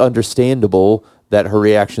if it's understandable that her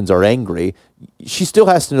reactions are angry, she still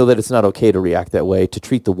has to know that it's not okay to react that way, to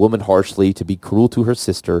treat the woman harshly, to be cruel to her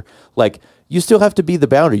sister. Like, you still have to be the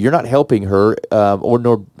boundary. You're not helping her,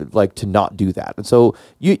 nor to not do that. And so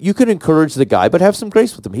you could encourage the guy, but have some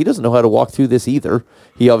grace with him. He doesn't know how to walk through this either.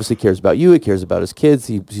 He obviously cares about you. He cares about his kids.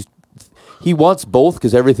 He wants both,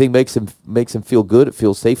 because everything makes him feel good. It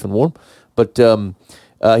feels safe and warm. But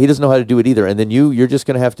he doesn't know how to do it either. And then you're just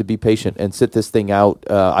going to have to be patient and sit this thing out.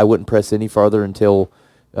 I wouldn't press any farther until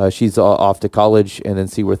she's off to college, and then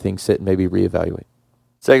see where things sit and maybe reevaluate.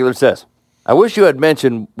 Secular says, I wish you had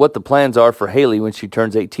mentioned what the plans are for Haley when she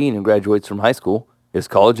turns 18 and graduates from high school. Is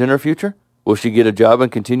college in her future? Will she get a job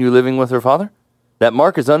and continue living with her father? That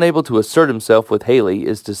Mark is unable to assert himself with Haley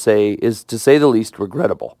is to say the least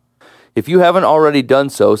regrettable. If you haven't already done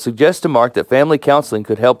so, suggest to Mark that family counseling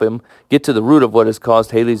could help him get to the root of what has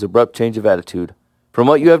caused Haley's abrupt change of attitude. From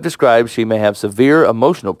what you have described, she may have severe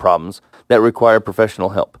emotional problems that require professional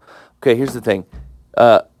help. Okay, here's the thing.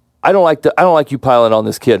 I don't like you piling on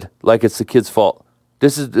this kid like it's the kid's fault.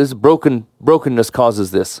 This brokenness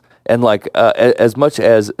causes this, and as much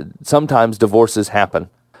as sometimes divorces happen,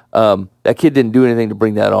 that kid didn't do anything to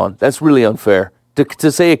bring that on. That's really unfair.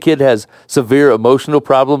 To say a kid has severe emotional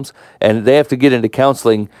problems and they have to get into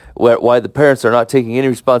counseling why the parents are not taking any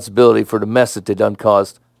responsibility for the mess that they done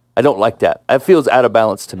caused, I don't like that. That feels out of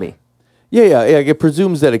balance to me. Yeah. It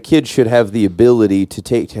presumes that a kid should have the ability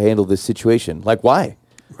to handle this situation. Like, why?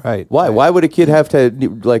 Right. Why? Right. Why would a kid have to,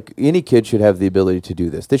 like, any kid should have the ability to do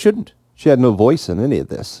this? They shouldn't. She had no voice in any of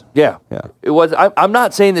this. Yeah. Yeah. It was. I'm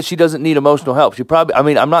not saying that she doesn't need emotional help.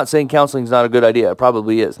 I'm not saying counseling is not a good idea. It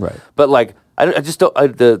probably is. Right. But I just don't.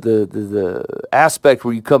 The aspect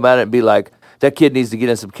where you come at it and be like, that kid needs to get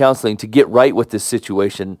in some counseling to get right with this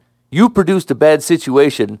situation. You produced a bad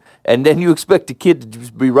situation, and then you expect the kid to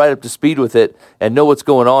just be right up to speed with it and know what's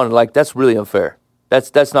going on. And that's really unfair.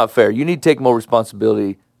 That's not fair. You need to take more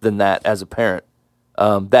responsibility than that as a parent.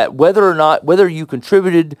 That whether you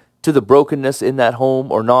contributed to the brokenness in that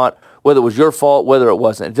home or not, whether it was your fault, whether it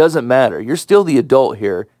wasn't, it doesn't matter. You're still the adult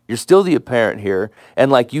here. You're still the parent here.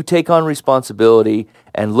 And you take on responsibility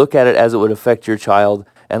and look at it as it would affect your child.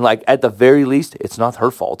 And at the very least, it's not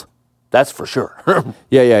her fault. That's for sure.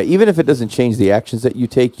 Yeah. Even if it doesn't change the actions that you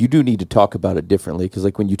take, you do need to talk about it differently. Because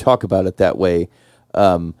when you talk about it that way,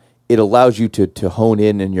 it allows you to hone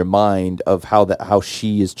in your mind of how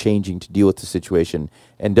she is changing to deal with the situation,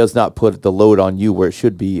 and does not put the load on you where it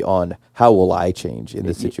should be on how will I change in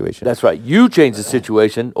this situation. That's right. You change the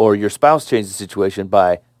situation, or your spouse changes the situation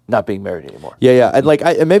by not being married anymore. Yeah. And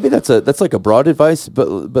and maybe that's a broad advice,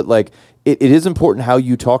 but it is important how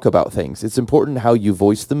you talk about things. It's important how you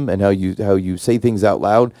voice them and how you say things out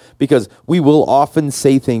loud, because we will often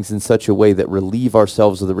say things in such a way that relieve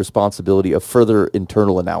ourselves of the responsibility of further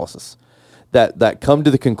internal analysis. That come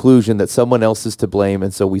to the conclusion that someone else is to blame,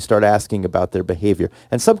 and so we start asking about their behavior.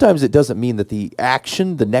 And sometimes it doesn't mean that the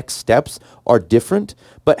action, the next steps are different,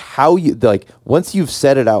 but how you, once you've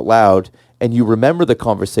said it out loud and you remember the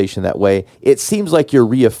conversation that way, it seems like you're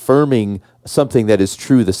reaffirming something that is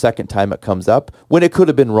true the second time it comes up when it could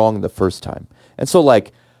have been wrong the first time. And so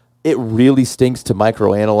it really stinks to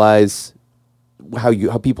microanalyze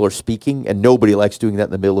how people are speaking, and nobody likes doing that in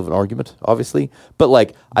the middle of an argument, obviously.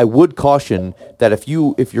 But I would caution that if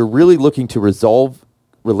you're really looking to resolve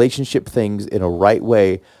relationship things in a right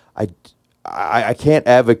way, I can't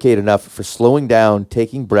advocate enough for slowing down,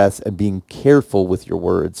 taking breaths, and being careful with your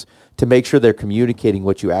words to make sure they're communicating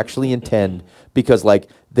what you actually intend, because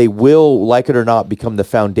they will, like it or not, become the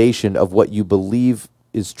foundation of what you believe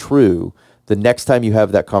is true the next time you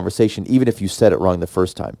have that conversation, even if you said it wrong the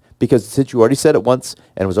first time. Because since you already said it once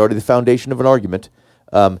and it was already the foundation of an argument,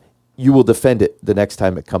 you will defend it the next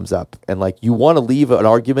time it comes up. And you want to leave an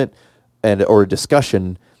argument or a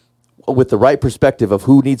discussion with the right perspective of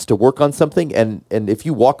who needs to work on something. And if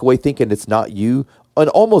you walk away thinking it's not you, on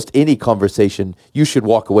almost any conversation, you should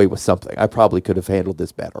walk away with something. I probably could have handled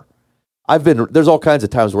this better. There's all kinds of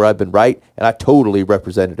times where I've been right and I totally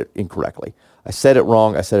represented it incorrectly. I said it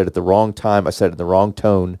wrong. I said it at the wrong time. I said it in the wrong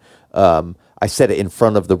tone. I said it in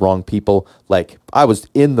front of the wrong people. I was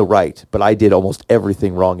in the right, but I did almost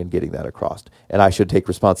everything wrong in getting that across, and I should take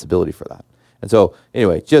responsibility for that. And so,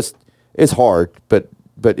 anyway, it's hard, but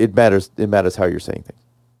it matters. It matters how you're saying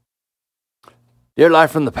things. Dear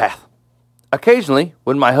Life from the Path, occasionally,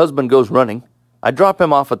 when my husband goes running, I drop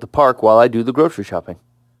him off at the park while I do the grocery shopping.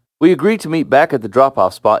 We agree to meet back at the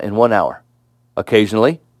drop-off spot in 1 hour.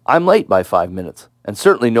 Occasionally, I'm late by 5 minutes, and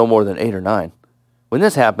certainly no more than 8 or 9. When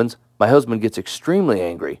this happens, my husband gets extremely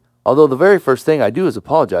angry, although the very first thing I do is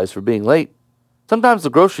apologize for being late. Sometimes the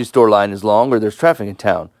grocery store line is long or there's traffic in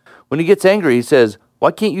town. When he gets angry, he says,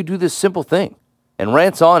 "Why can't you do this simple thing?" and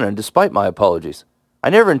rants on, and despite my apologies. I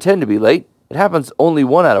never intend to be late. It happens only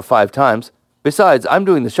 1 out of 5 times. Besides, I'm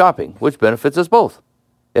doing the shopping, which benefits us both.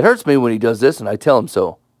 It hurts me when he does this, and I tell him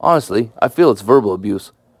so. Honestly, I feel it's verbal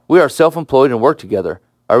abuse. We are self-employed and work together.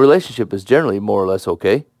 Our relationship is generally more or less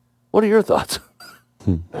okay. What are your thoughts?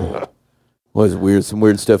 Was weird, some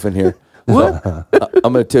weird stuff in here. What?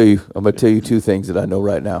 I'm gonna tell you 2 things that I know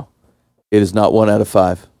right now. It is not 1 out of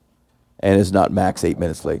 5, and it's not max 8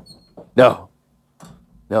 minutes late. No.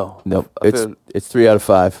 No. No, I feel- it's 3 out of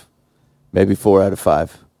 5, maybe 4 out of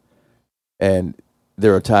 5, and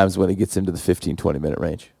there are times when it gets into the 15-20 minute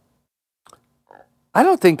range. I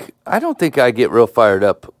don't think I get real fired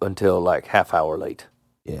up until like half hour late.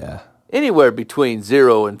 Yeah. Anywhere between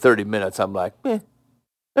 0 and 30 minutes, I'm like,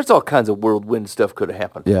 there's all kinds of whirlwind stuff could have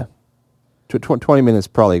happened. Yeah. 20 minutes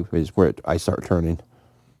probably is where I start turning.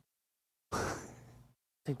 I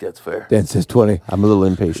think that's fair. Dan says 20. I'm a little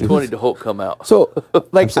impatient. 20 to Hulk come out. So, I'm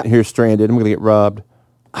like, sitting here stranded. I'm going to get robbed.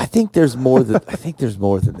 I think there's more than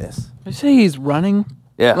this. You say he's running.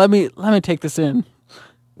 Yeah. Let me take this in.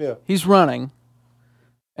 Yeah. He's running,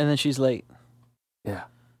 and then she's late. Yeah.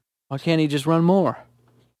 Why can't he just run more?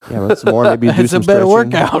 Yeah, that's more. Maybe do It's a some better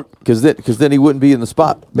stretching. workout. Because then he wouldn't be in the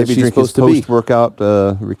spot that Maybe she's drink his supposed to be.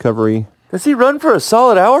 post-workout recovery. Does he run for a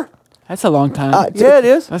solid hour? That's a long time. Yeah, it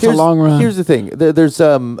is. That's a long run. Here's the thing. There's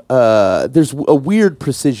a weird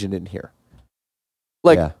precision in here.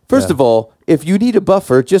 Like, Yeah, first yeah. of all, if you need a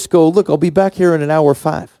buffer, just go, look, I'll be back here in an hour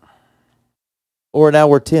 5 or an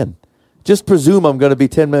hour 10. Just presume I'm going to be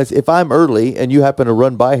 10 minutes. If I'm early and you happen to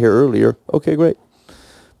run by here earlier, okay, great.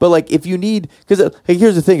 But like if you need, because hey,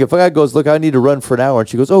 here's the thing. If a guy goes, look, I need to run for an hour, and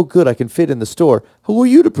she goes, oh, good, I can fit in the store. Who are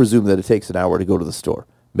you to presume that it takes an hour to go to the store?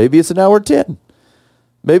 Maybe it's an hour 10.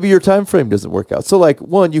 Maybe your time frame doesn't work out. So like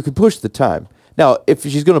one, you can push the time. Now, if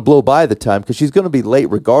she's going to blow by the time, because she's going to be late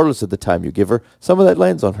regardless of the time you give her, some of that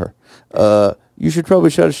lands on her. You should probably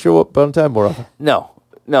try to show up on time more often. No,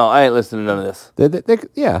 I ain't listening to none of this.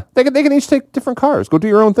 They can each take different cars. Go do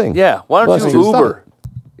your own thing. Yeah, why Well, don't so you stop Uber?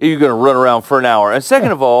 You're going to run around for an hour. And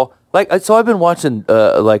second of all, so I've been watching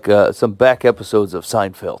some back episodes of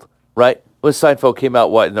Seinfeld, right? When Seinfeld came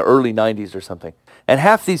out, in the early 90s or something. And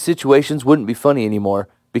half these situations wouldn't be funny anymore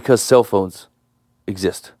because cell phones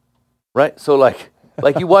exist, right? So like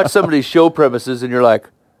you watch some of these show premises and you're like,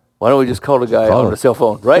 why don't we just call the guy on the cell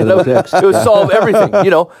phone, right? It would solve everything,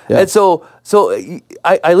 Yeah. And so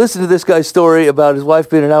I listened to this guy's story about his wife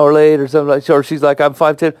being an hour late or something like that. Or she's like, I'm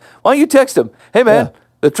 5:10. Why don't you text him? Hey, man,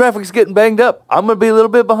 the traffic's getting banged up. I'm going to be a little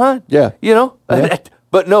bit behind. Yeah. Yeah.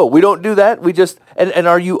 But no, we don't do that. We just, and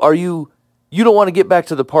are you don't want to get back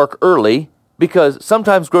to the park early because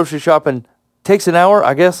sometimes grocery shopping takes an hour,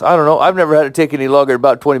 I guess. I don't know. I've never had it take any longer,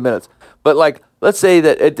 about 20 minutes. But like, let's say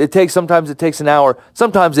that sometimes it takes an hour.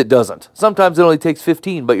 Sometimes it doesn't. Sometimes it only takes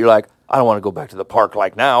 15, but you're like, I don't want to go back to the park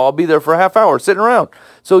like now. I'll be there for a half hour sitting around.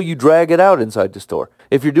 So you drag it out inside the store.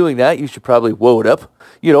 If you're doing that, you should probably whoa it up,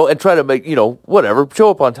 and try to make, whatever,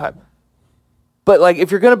 show up on time. But like, if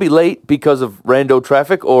you're going to be late because of rando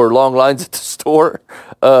traffic or long lines at the store,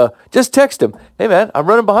 just text him. Hey man, I'm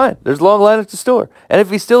running behind. There's a long line at the store. And if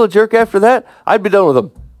he's still a jerk after that, I'd be done with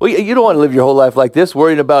him. Well, you don't want to live your whole life like this,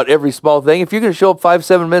 worrying about every small thing. If you're going to show up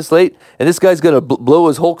 5-7 minutes late and this guy's going to blow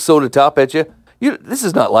his Hulk soda top at you, this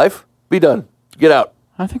is not life. Be done. Get out.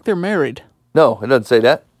 I think they're married. No, it doesn't say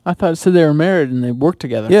that. I thought it said they were married and they work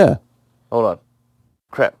together. Yeah. Hold on.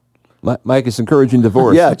 Crap. Mike is encouraging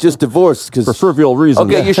divorce. Yeah, just divorce. For Because trivial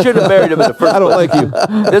reasons. Okay, you should have married him in the first I don't place. like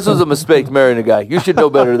you. This was a mistake, marrying a guy. You should know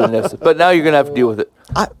better than this. But now you're going to have to deal with it.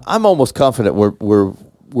 I'm almost confident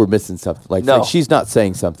we're missing something. Like she's not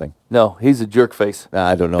saying something. No, he's a jerk face.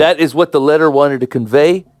 I don't know. That is what the letter wanted to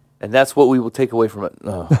convey, and that's what we will take away from it.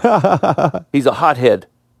 No. He's a hothead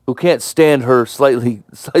who can't stand her slightly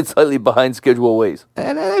behind schedule ways.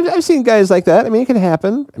 And I've seen guys like that. I mean, it can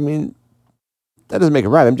happen. I mean, that doesn't make it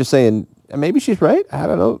right. I'm just saying, maybe she's right. I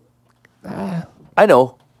don't know. I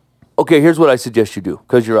know. Okay, here's what I suggest you do,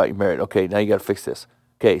 because you're right, you're married. Okay, now you got to fix this.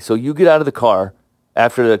 Okay, so you get out of the car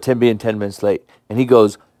after the being 10 minutes late, and he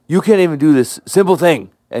goes, you can't even do this simple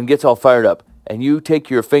thing, and gets all fired up. And you take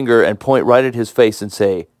your finger and point right at his face and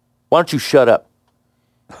say, why don't you shut up?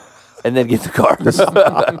 And then get in the car. This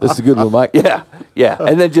is a good one, Mike. Yeah.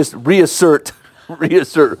 And then just reassert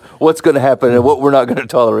what's going to happen and what we're not going to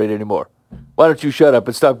tolerate anymore. Why don't you shut up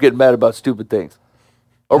and stop getting mad about stupid things?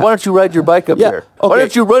 Or why don't you ride your bike up there? Why okay.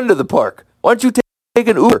 don't you run to the park? Why don't you take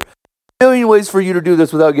an Uber? A million ways for you to do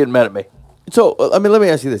this without getting mad at me. So, let me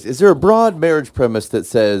ask you this. Is there a broad marriage premise that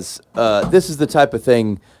says this is the type of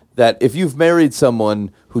thing that if you've married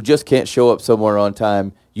someone who just can't show up somewhere on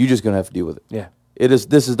time, you're just going to have to deal with it? Yeah.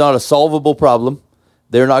 This is not a solvable problem.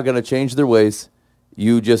 They're not going to change their ways.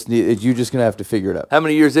 You're just going to have to figure it out. How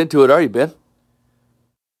many years into it are you, Ben?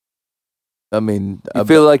 I mean, You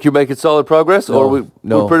feel like you're making solid progress? No, Or we're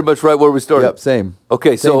no. pretty much right where we started? Yep, same.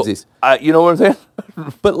 Okay, so, Samesies. you know what I'm saying?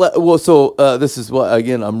 But this is what,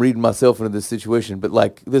 again, I'm reading myself into this situation, but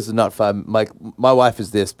like, this is not 5. My wife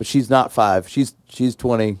is this, but she's not 5. She's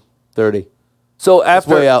 20, 30. So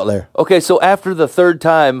after way out there. Okay, so after the third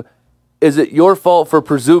time, is it your fault for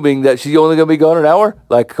presuming that she's only going to be gone an hour?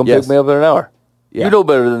 Like, come Yes. pick me up in an hour. Yeah. You know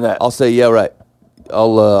better than that. I'll say, yeah, right.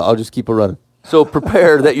 I'll just keep it running. So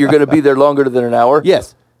prepare that you're going to be there longer than an hour.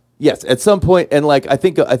 Yes, yes. At some point, and like I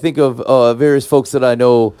think of various folks that I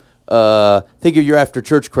know. Think of your after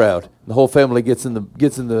church crowd. The whole family gets in the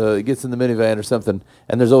minivan or something,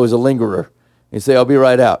 and there's always a lingerer. You say, "I'll be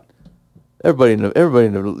right out." Everybody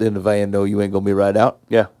in the van know you ain't gonna be right out.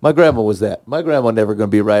 Yeah. My grandma was that. My grandma never gonna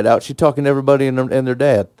be right out. She talking to everybody and their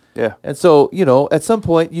dad. Yeah. And so at some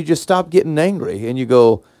point you just stop getting angry and you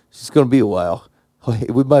go, "It's gonna be a while.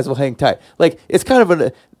 We might as well hang tight." Like it's kind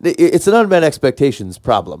of it's an unmet expectations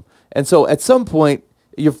problem. And so at some point,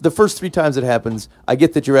 the first 3 times it happens, I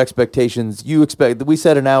get that your expectations, we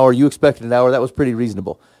said an hour, you expected an hour, that was pretty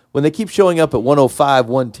reasonable. When they keep showing up at 105,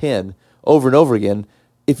 110 over and over again,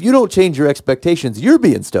 if you don't change your expectations, you're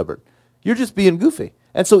being stubborn. You're just being goofy.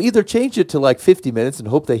 And so either change it to like 50 minutes and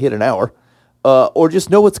hope they hit an hour, or just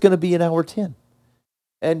know it's going to be an hour 10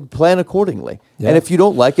 and plan accordingly. Yeah. And if you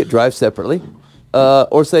don't like it, drive separately,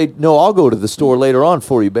 or say, "No, I'll go to the store later on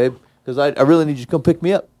for you, babe, because I really need you to come pick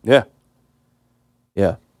me up." Yeah.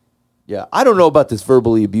 Yeah. Yeah. I don't know about this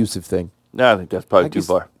verbally abusive thing. No, I think that's probably I too guess-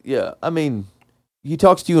 far. Yeah. I mean, he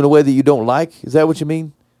talks to you in a way that you don't like. Is that what you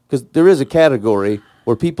mean? Because there is a category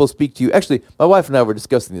where people speak to you. Actually, my wife and I were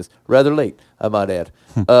discussing this rather late, I might add,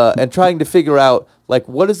 and trying to figure out, like,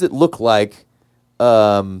 what does it look like?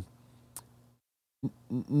 No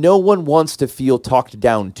one wants to feel talked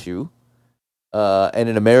down to. And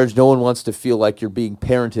in a marriage, no one wants to feel like you're being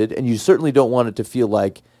parented. And you certainly don't want it to feel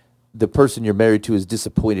like the person you're married to is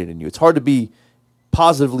disappointed in you. It's hard to be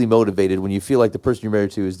positively motivated when you feel like the person you're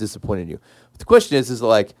married to is disappointed in you. But the question is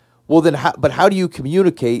like, well, then how do you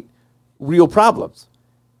communicate real problems?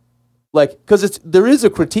 Like, because there is a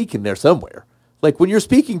critique in there somewhere. Like when you're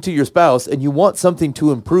speaking to your spouse and you want something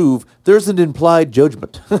to improve, there's an implied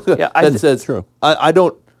judgment that says, True. I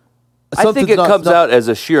don't. I think it comes out as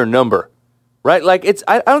a sheer number, right? Like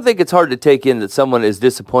I don't think it's hard to take in that someone is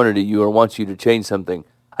disappointed at you or wants you to change something.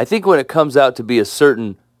 I think when it comes out to be a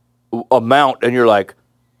certain amount and you're like,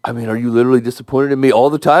 I mean, are you literally disappointed in me all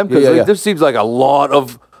the time? Because Yeah. this seems like a lot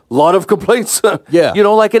of complaints. Yeah.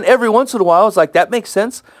 Like, and every once in a while, it's like, that makes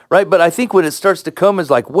sense, right? But I think when it starts to come as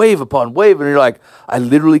like wave upon wave, and you're like, I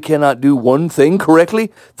literally cannot do one thing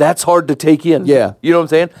correctly, that's hard to take in. Yeah. You know what I'm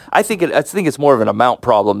saying? I think it's more of an amount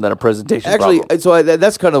problem than a presentation problem. So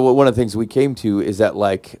that's kind of one of the things we came to is that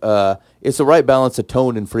like it's the right balance of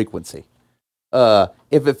tone and frequency.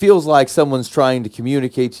 If it feels like someone's trying to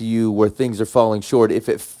communicate to you where things are falling short, if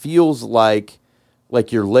it feels like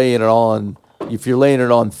you're laying it on, if you're laying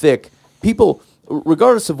it on thick, people,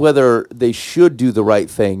 regardless of whether they should do the right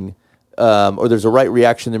thing or there's a right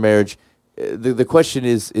reaction in their marriage, the question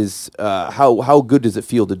is how good does it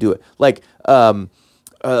feel to do it? Like one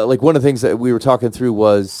of the things that we were talking through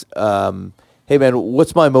was, hey man,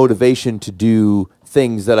 what's my motivation to do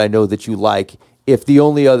things that I know that you like? If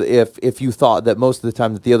you thought that most of the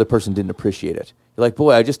time that the other person didn't appreciate it, you're like,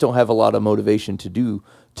 boy, I just don't have a lot of motivation to do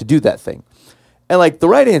that thing. And like the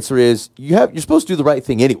right answer is you're supposed to do the right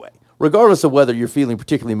thing anyway, regardless of whether you're feeling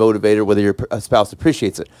particularly motivated or whether your spouse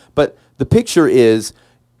appreciates it. But the picture is,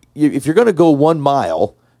 if you're going to go 1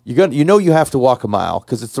 mile, you have to walk a mile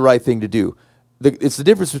because it's the right thing to do. It's the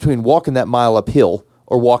difference between walking that mile uphill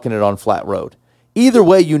or walking it on flat road. Either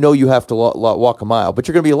way, you have to walk a mile, but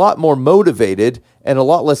you're going to be a lot more motivated and a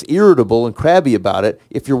lot less irritable and crabby about it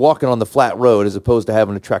if you're walking on the flat road as opposed to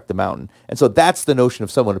having to trek the mountain. And so that's the notion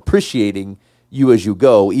of someone appreciating you as you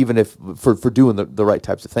go, even if for doing the right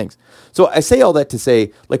types of things. So I say all that to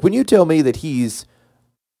say, like when you tell me that he's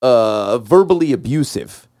verbally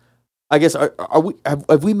abusive, I guess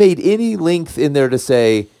have we made any length in there to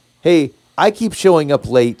say, hey, I keep showing up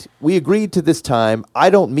late. We agreed to this time. I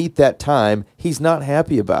don't meet that time. He's not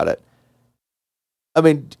happy about it. I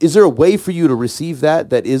mean, is there a way for you to receive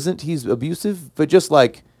that isn't he's abusive, but just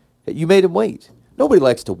like you made him wait? Nobody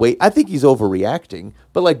likes to wait. I think he's overreacting.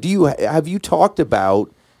 But like, have you talked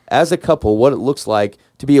about as a couple what it looks like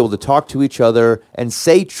to be able to talk to each other and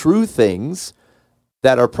say true things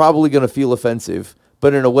that are probably going to feel offensive,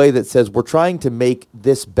 but in a way that says we're trying to make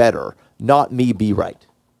this better, not me be right?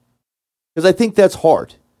 Because I think that's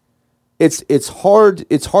hard. It's hard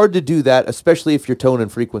to do that, especially if your tone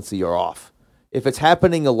and frequency are off. If it's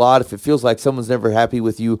happening a lot, if it feels like someone's never happy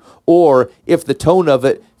with you, or if the tone of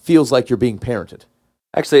it feels like you're being parented.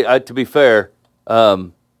 Actually, to be fair,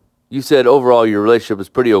 you said overall your relationship is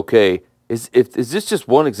pretty okay. Is this just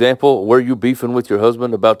one example where you beefing with your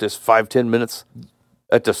husband about this 5-10 minutes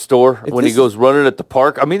at the store when he goes running at the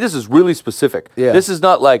park? I mean, this is really specific. Yeah. This is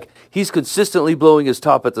not like he's consistently blowing his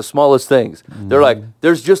top at the smallest things. They're like,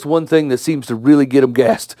 there's just one thing that seems to really get him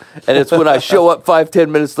gassed, and it's when I show up 5-10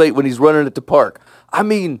 minutes late when he's running at the park. I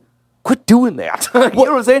mean, quit doing that. You know what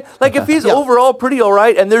I'm saying? Like, if he's overall pretty all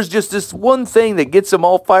right, and there's just this one thing that gets him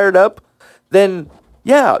all fired up, then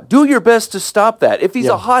yeah, do your best to stop that. If he's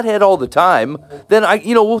a hothead all the time, then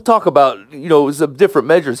we'll talk about, some different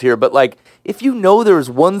measures here. But like, if you know there's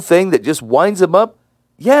one thing that just winds him up,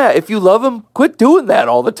 yeah, if you love him, quit doing that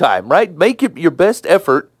all the time, right? Make it your best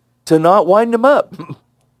effort to not wind him up.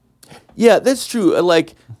 Yeah, that's true.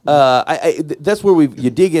 Like, that's where you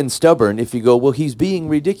dig in stubborn. If you go, well, he's being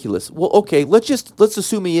ridiculous. Well, okay, let's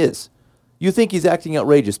assume he is. You think he's acting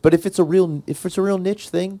outrageous, but if it's a real niche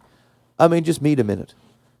thing, I mean, just meet him in it.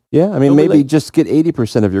 Yeah, I mean, Don't be maybe late. just get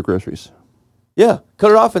 80% of your groceries. Yeah,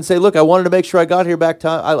 cut it off and say, look, I wanted to make sure I got here back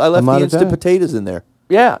time. I left I'm the out of instant time. potatoes in there.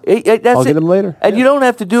 Yeah, that's I'll it. get him later. And you don't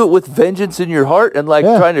have to do it with vengeance in your heart and like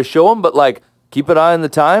Yeah. trying to show him, but like keep an eye on the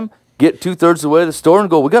time, get 2/3 of the way to the store and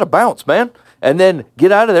go, we got to bounce, man. And then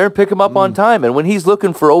get out of there and pick him up on time. And when he's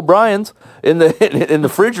looking for O'Brien's in the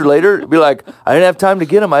refrigerator, be like, I didn't have time to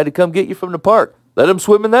get him. I had to come get you from the park. Let him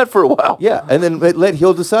swim in that for a while. Yeah, and then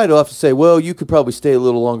he'll decide. He'll have to say, well, you could probably stay a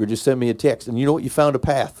little longer. Just send me a text. And you know what? You found a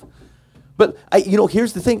path. But,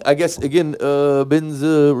 here's the thing. I guess, again, Ben's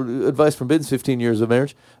advice from Ben's 15 years of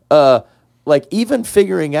marriage. Like, even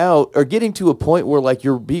figuring out or getting to a point where, like,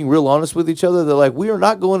 you're being real honest with each other. They're like, we are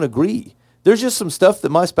not going to agree. There's just some stuff that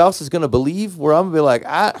my spouse is going to believe where I'm going to be like,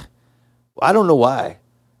 I don't know why.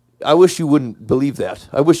 I wish you wouldn't believe that.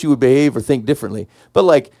 I wish you would behave or think differently. But,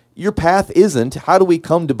 like, your path isn't how do we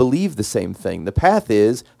come to believe the same thing. The path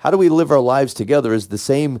is how do we live our lives together as the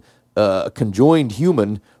same conjoined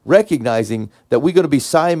human, recognizing that we're going to be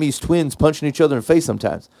Siamese twins punching each other in the face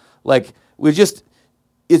sometimes. Like, we just,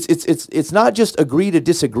 it's not just agree to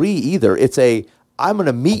disagree either. It's I'm going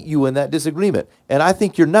to meet you in that disagreement. And I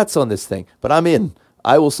think you're nuts on this thing, but I'm in.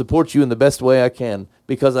 I will support you in the best way I can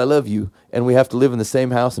because I love you, and we have to live in the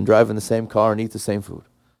same house and drive in the same car and eat the same food.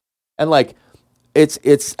 And like,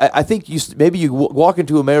 I think maybe you walk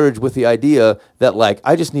into a marriage with the idea that like,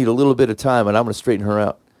 I just need a little bit of time and I'm going to straighten her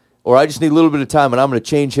out. Or I just need a little bit of time and I'm going to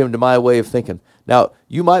change him to my way of thinking. Now,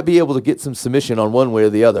 you might be able to get some submission on one way or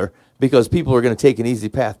the other because people are going to take an easy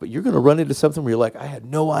path, but you're going to run into something where you're like, I had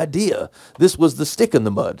no idea this was the stick in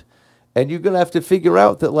the mud. And you're going to have to figure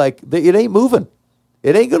out that like, it ain't moving.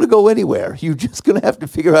 It ain't going to go anywhere. You're just going to have to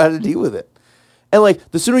figure out how to deal with it. And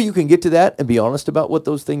like, the sooner you can get to that and be honest about what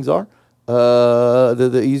those things are,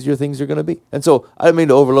 the easier things are going to be. And so I don't mean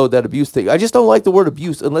to overload that abuse thing. I just don't like the word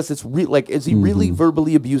abuse unless it's like, is he really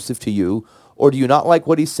verbally abusive to you, or do you not like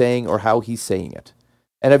what he's saying or how he's saying it?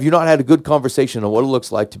 And have you not had a good conversation on what it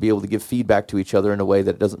looks like to be able to give feedback to each other in a way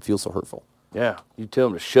that doesn't feel so hurtful? Yeah, you tell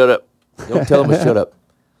him to shut up. Don't tell him to shut up.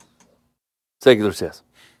 Secular says,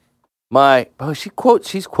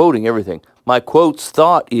 she's quoting everything. My quote's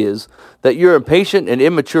thought is that your impatient and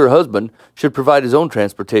immature husband should provide his own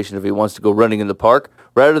transportation if he wants to go running in the park,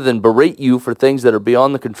 rather than berate you for things that are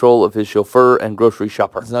beyond the control of his chauffeur and grocery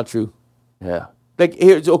shopper. It's not true. Yeah. Like,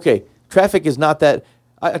 here's, okay, traffic is not that.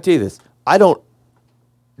 I tell you this. I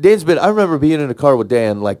remember being in a car with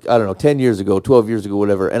Dan, like, I don't know, 10 years ago, 12 years ago,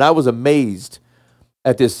 whatever, and I was amazed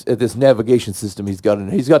at this navigation system he's got in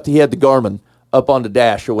there. He had the Garmin up on the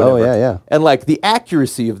dash or whatever. Oh, yeah. And, like, the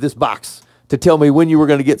accuracy of this box to tell me when you were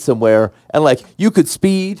going to get somewhere, and, like, you could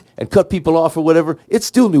speed and cut people off or whatever. It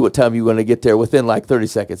still knew what time you were going to get there within, like, 30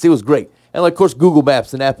 seconds. It was great. And, like, of course, Google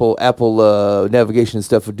Maps and Apple navigation and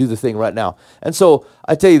stuff would do the thing right now. And so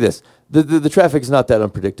I tell you this, the traffic is not that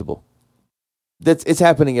unpredictable. It's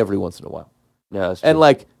happening every once in a while. Yeah, that's true. And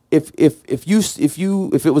like, if it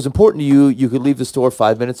was important to you, you could leave the store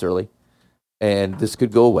 5 minutes early, and this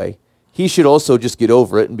could go away. He should also just get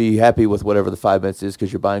over it and be happy with whatever the 5 minutes is,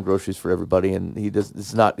 because you're buying groceries for everybody, and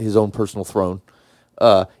it's not his own personal throne.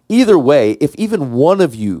 Either way, if even one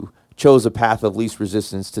of you chose a path of least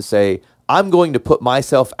resistance to say, I'm going to put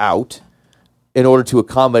myself out in order to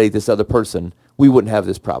accommodate this other person, we wouldn't have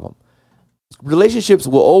this problem. Relationships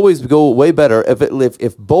will always go way better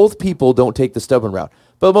if both people don't take the stubborn route.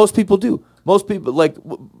 But most people do. Most people, like,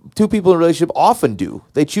 two people in a relationship often do.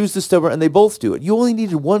 They choose the stubborn, and they both do it. You only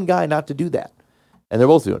needed one guy not to do that, and they're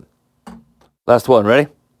both doing it. Last one,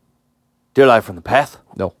 ready? Dear Life from the Path.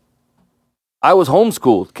 No. I was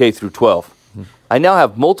homeschooled K through 12. I now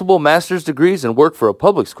have multiple master's degrees and work for a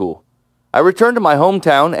public school. I returned to my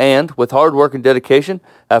hometown and, with hard work and dedication,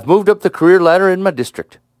 have moved up the career ladder in my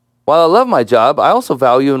district. While I love my job, I also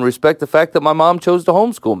value and respect the fact that my mom chose to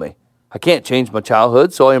homeschool me. I can't change my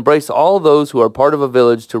childhood, so I embrace all those who are part of a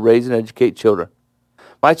village to raise and educate children.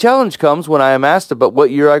 My challenge comes when I am asked about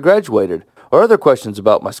what year I graduated or other questions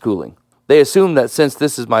about my schooling. They assume that since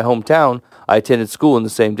this is my hometown, I attended school in the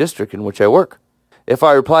same district in which I work. If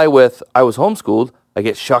I reply with, I was homeschooled, I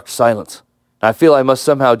get shocked silence. I feel I must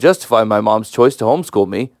somehow justify my mom's choice to homeschool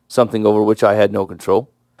me, something over which I had no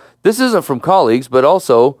control. This isn't from colleagues, but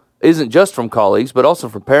also isn't just from colleagues, but also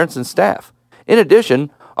from parents and staff. In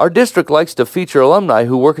addition, our district likes to feature alumni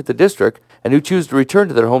who work at the district and who choose to return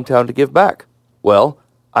to their hometown to give back. Well,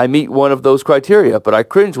 I meet one of those criteria, but I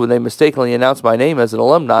cringe when they mistakenly announce my name as an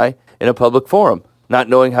alumni in a public forum, not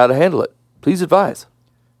knowing how to handle it. Please advise.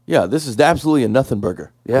 Yeah, this is absolutely a nothing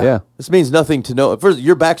burger. Yeah. This means nothing to know. First,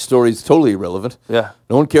 your backstory is totally irrelevant. Yeah.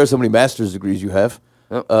 No one cares how many master's degrees you have.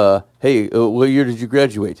 Yep. Hey, what year did you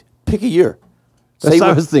graduate? Pick a year. That's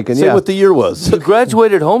what I was thinking, Say yeah. what the year was. You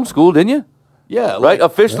graduated homeschool, didn't you? Yeah. Right?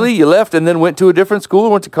 Officially, you left and then went to a different school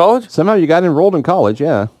and went to college? Somehow you got enrolled in college,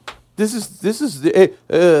 yeah. This is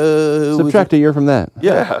Subtract a year from that.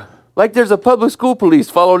 Yeah. Like there's a public school police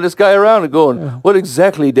following this guy around and going, what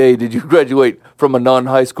exactly day did you graduate from a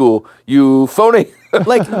non-high school, you phony?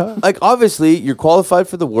 like obviously you're qualified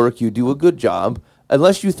for the work. You do a good job.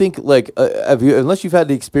 Unless you think unless you've had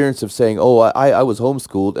the experience of saying, "Oh, I was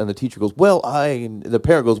homeschooled," and the teacher goes, the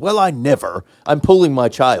parent goes, "Well, I never. I'm pulling my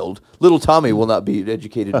child. Little Tommy will not be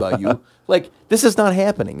educated by you." Like this is not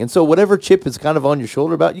happening. And so whatever chip is kind of on your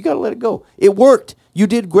shoulder about, you got to let it go. It worked. You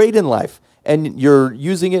did great in life, and you're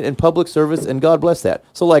using it in public service, and God bless that.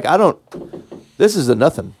 So like this is a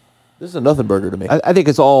nothing. This is a nothing burger to me. I think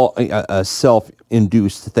it's all a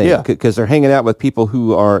self-induced thing. Yeah. Because they're hanging out with people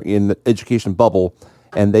who are in the education bubble,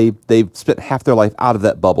 and they've spent half their life out of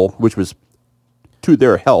that bubble, which was to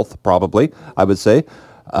their health, probably, I would say.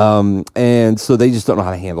 And so they just don't know how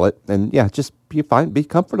to handle it. And yeah, just be fine, be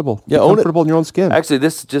comfortable. Yeah, be own it. comfortable in your own skin. Actually,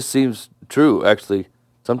 this just seems true, actually.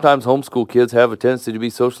 Sometimes homeschool kids have a tendency to be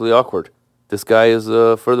socially awkward. This guy is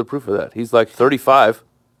further proof of that. He's like 35,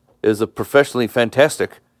 is a professionally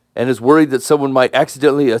fantastic, and is worried that someone might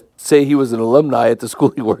accidentally say he was an alumni at the school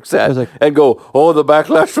he works at and go, oh, the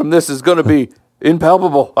backlash from this is going to be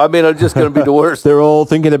impalpable. I mean, it's just going to be the worst. They're all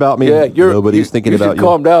thinking about me. Yeah, Nobody's thinking about you.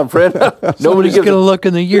 Calm down, friend. Nobody's going to look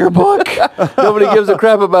in the yearbook. Nobody gives a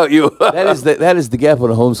crap about you. That is the gap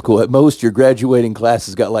on a homeschool. At most, your graduating class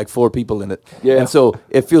has got like 4 people in it. Yeah. And so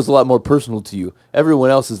it feels a lot more personal to you. Everyone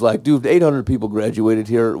else is like, dude, 800 people graduated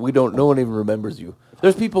here. No one even remembers you.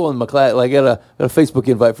 There's people in my class, like I got a Facebook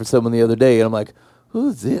invite for someone the other day, and I'm like,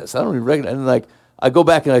 who's this? I don't even recognize. And like, I go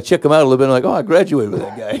back and I check them out a little bit, and I'm like, oh, I graduated with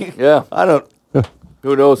that guy. Yeah. I don't.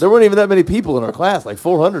 Who knows? There weren't even that many people in our class, like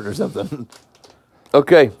 400 or something.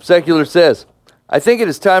 Okay, Secular says, I think it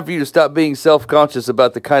is time for you to stop being self-conscious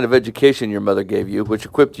about the kind of education your mother gave you, which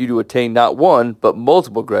equipped you to attain not one, but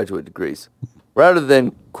multiple graduate degrees. Rather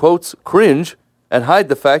than, quotes, cringe and hide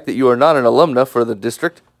the fact that you are not an alumna for the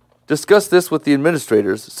district, discuss this with the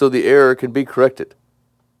administrators so the error can be corrected.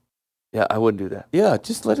 Yeah, I wouldn't do that. Yeah,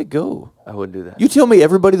 just let it go. I wouldn't do that. You tell me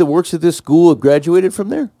everybody that works at this school graduated from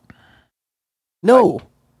there? No.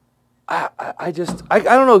 I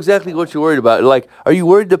don't know exactly what you're worried about. Like, are you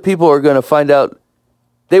worried that people are going to find out?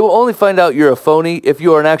 They will only find out you're a phony if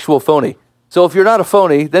you are an actual phony. So if you're not a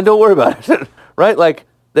phony, then don't worry about it, right? Like,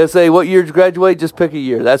 they'll say, what year did you graduate? Just pick a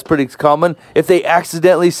year. That's pretty common. If they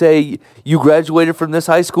accidentally say you graduated from this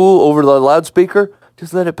high school over the loudspeaker,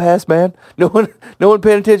 just let it pass, man. No one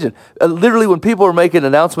paying attention. Literally, when people are making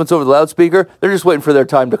announcements over the loudspeaker, they're just waiting for their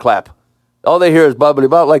time to clap. All they hear is bubbly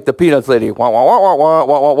bop, like the Peanuts lady, wah, wah, wah, wah, wah,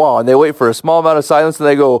 wah, wah, wah, and they wait for a small amount of silence, and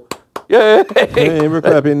they go, yay! Hey, we're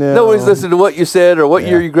clapping now. Nobody's listening to what you said or what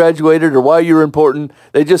year you graduated or why you're important.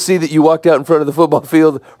 They just see that you walked out in front of the football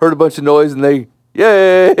field, heard a bunch of noise, and they,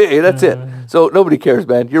 yay! That's it. So nobody cares,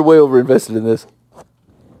 man. You're way over invested in this.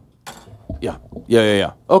 Yeah.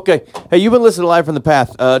 Okay. Hey, you've been listening to Live from the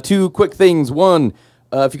Path. 2 quick things. One,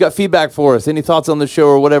 if you got feedback for us, any thoughts on the show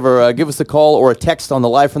or whatever, give us a call or a text on the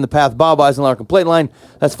Live from the Path Bob Eisenhower complaint line.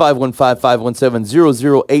 That's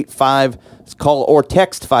 515-517-0085. It's call or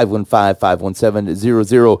text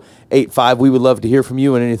 515-517-0085. We would love to hear from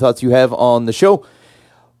you and any thoughts you have on the show.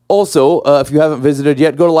 Also, if you haven't visited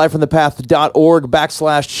yet, go to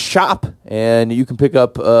livefromthepath.org/shop, and you can pick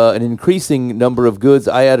up an increasing number of goods.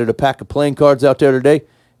 I added a pack of playing cards out there today,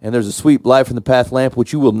 and there's a sweet Live from the Path lamp,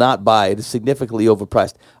 which you will not buy. It is significantly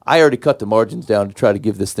overpriced. I already cut the margins down to try to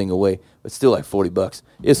give this thing away, but still like $40.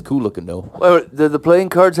 It's cool looking, though. Well, do the playing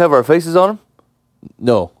cards have our faces on them?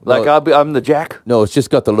 No. Like I'm the Jack? No, it's just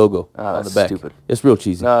got the logo on that's the back. stupid. It's real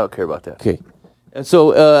cheesy. No, I don't care about that. Okay. And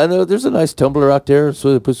so, and there's a nice tumbler out there, so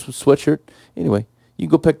it puts a sweatshirt. Anyway, you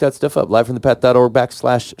can go pick that stuff up.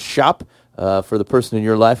 Livefromthepath.org/shop. For the person in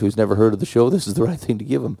your life who's never heard of the show, this is the right thing to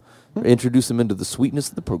give them. Introduce them into the sweetness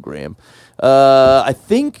of the program. I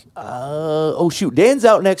think, Dan's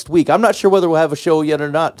out next week. I'm not sure whether we'll have a show yet or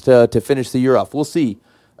not to finish the year off. We'll see.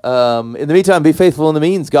 In the meantime, be faithful in the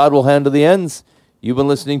means. God will handle the ends. You've been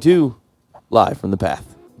listening to Live from the Path.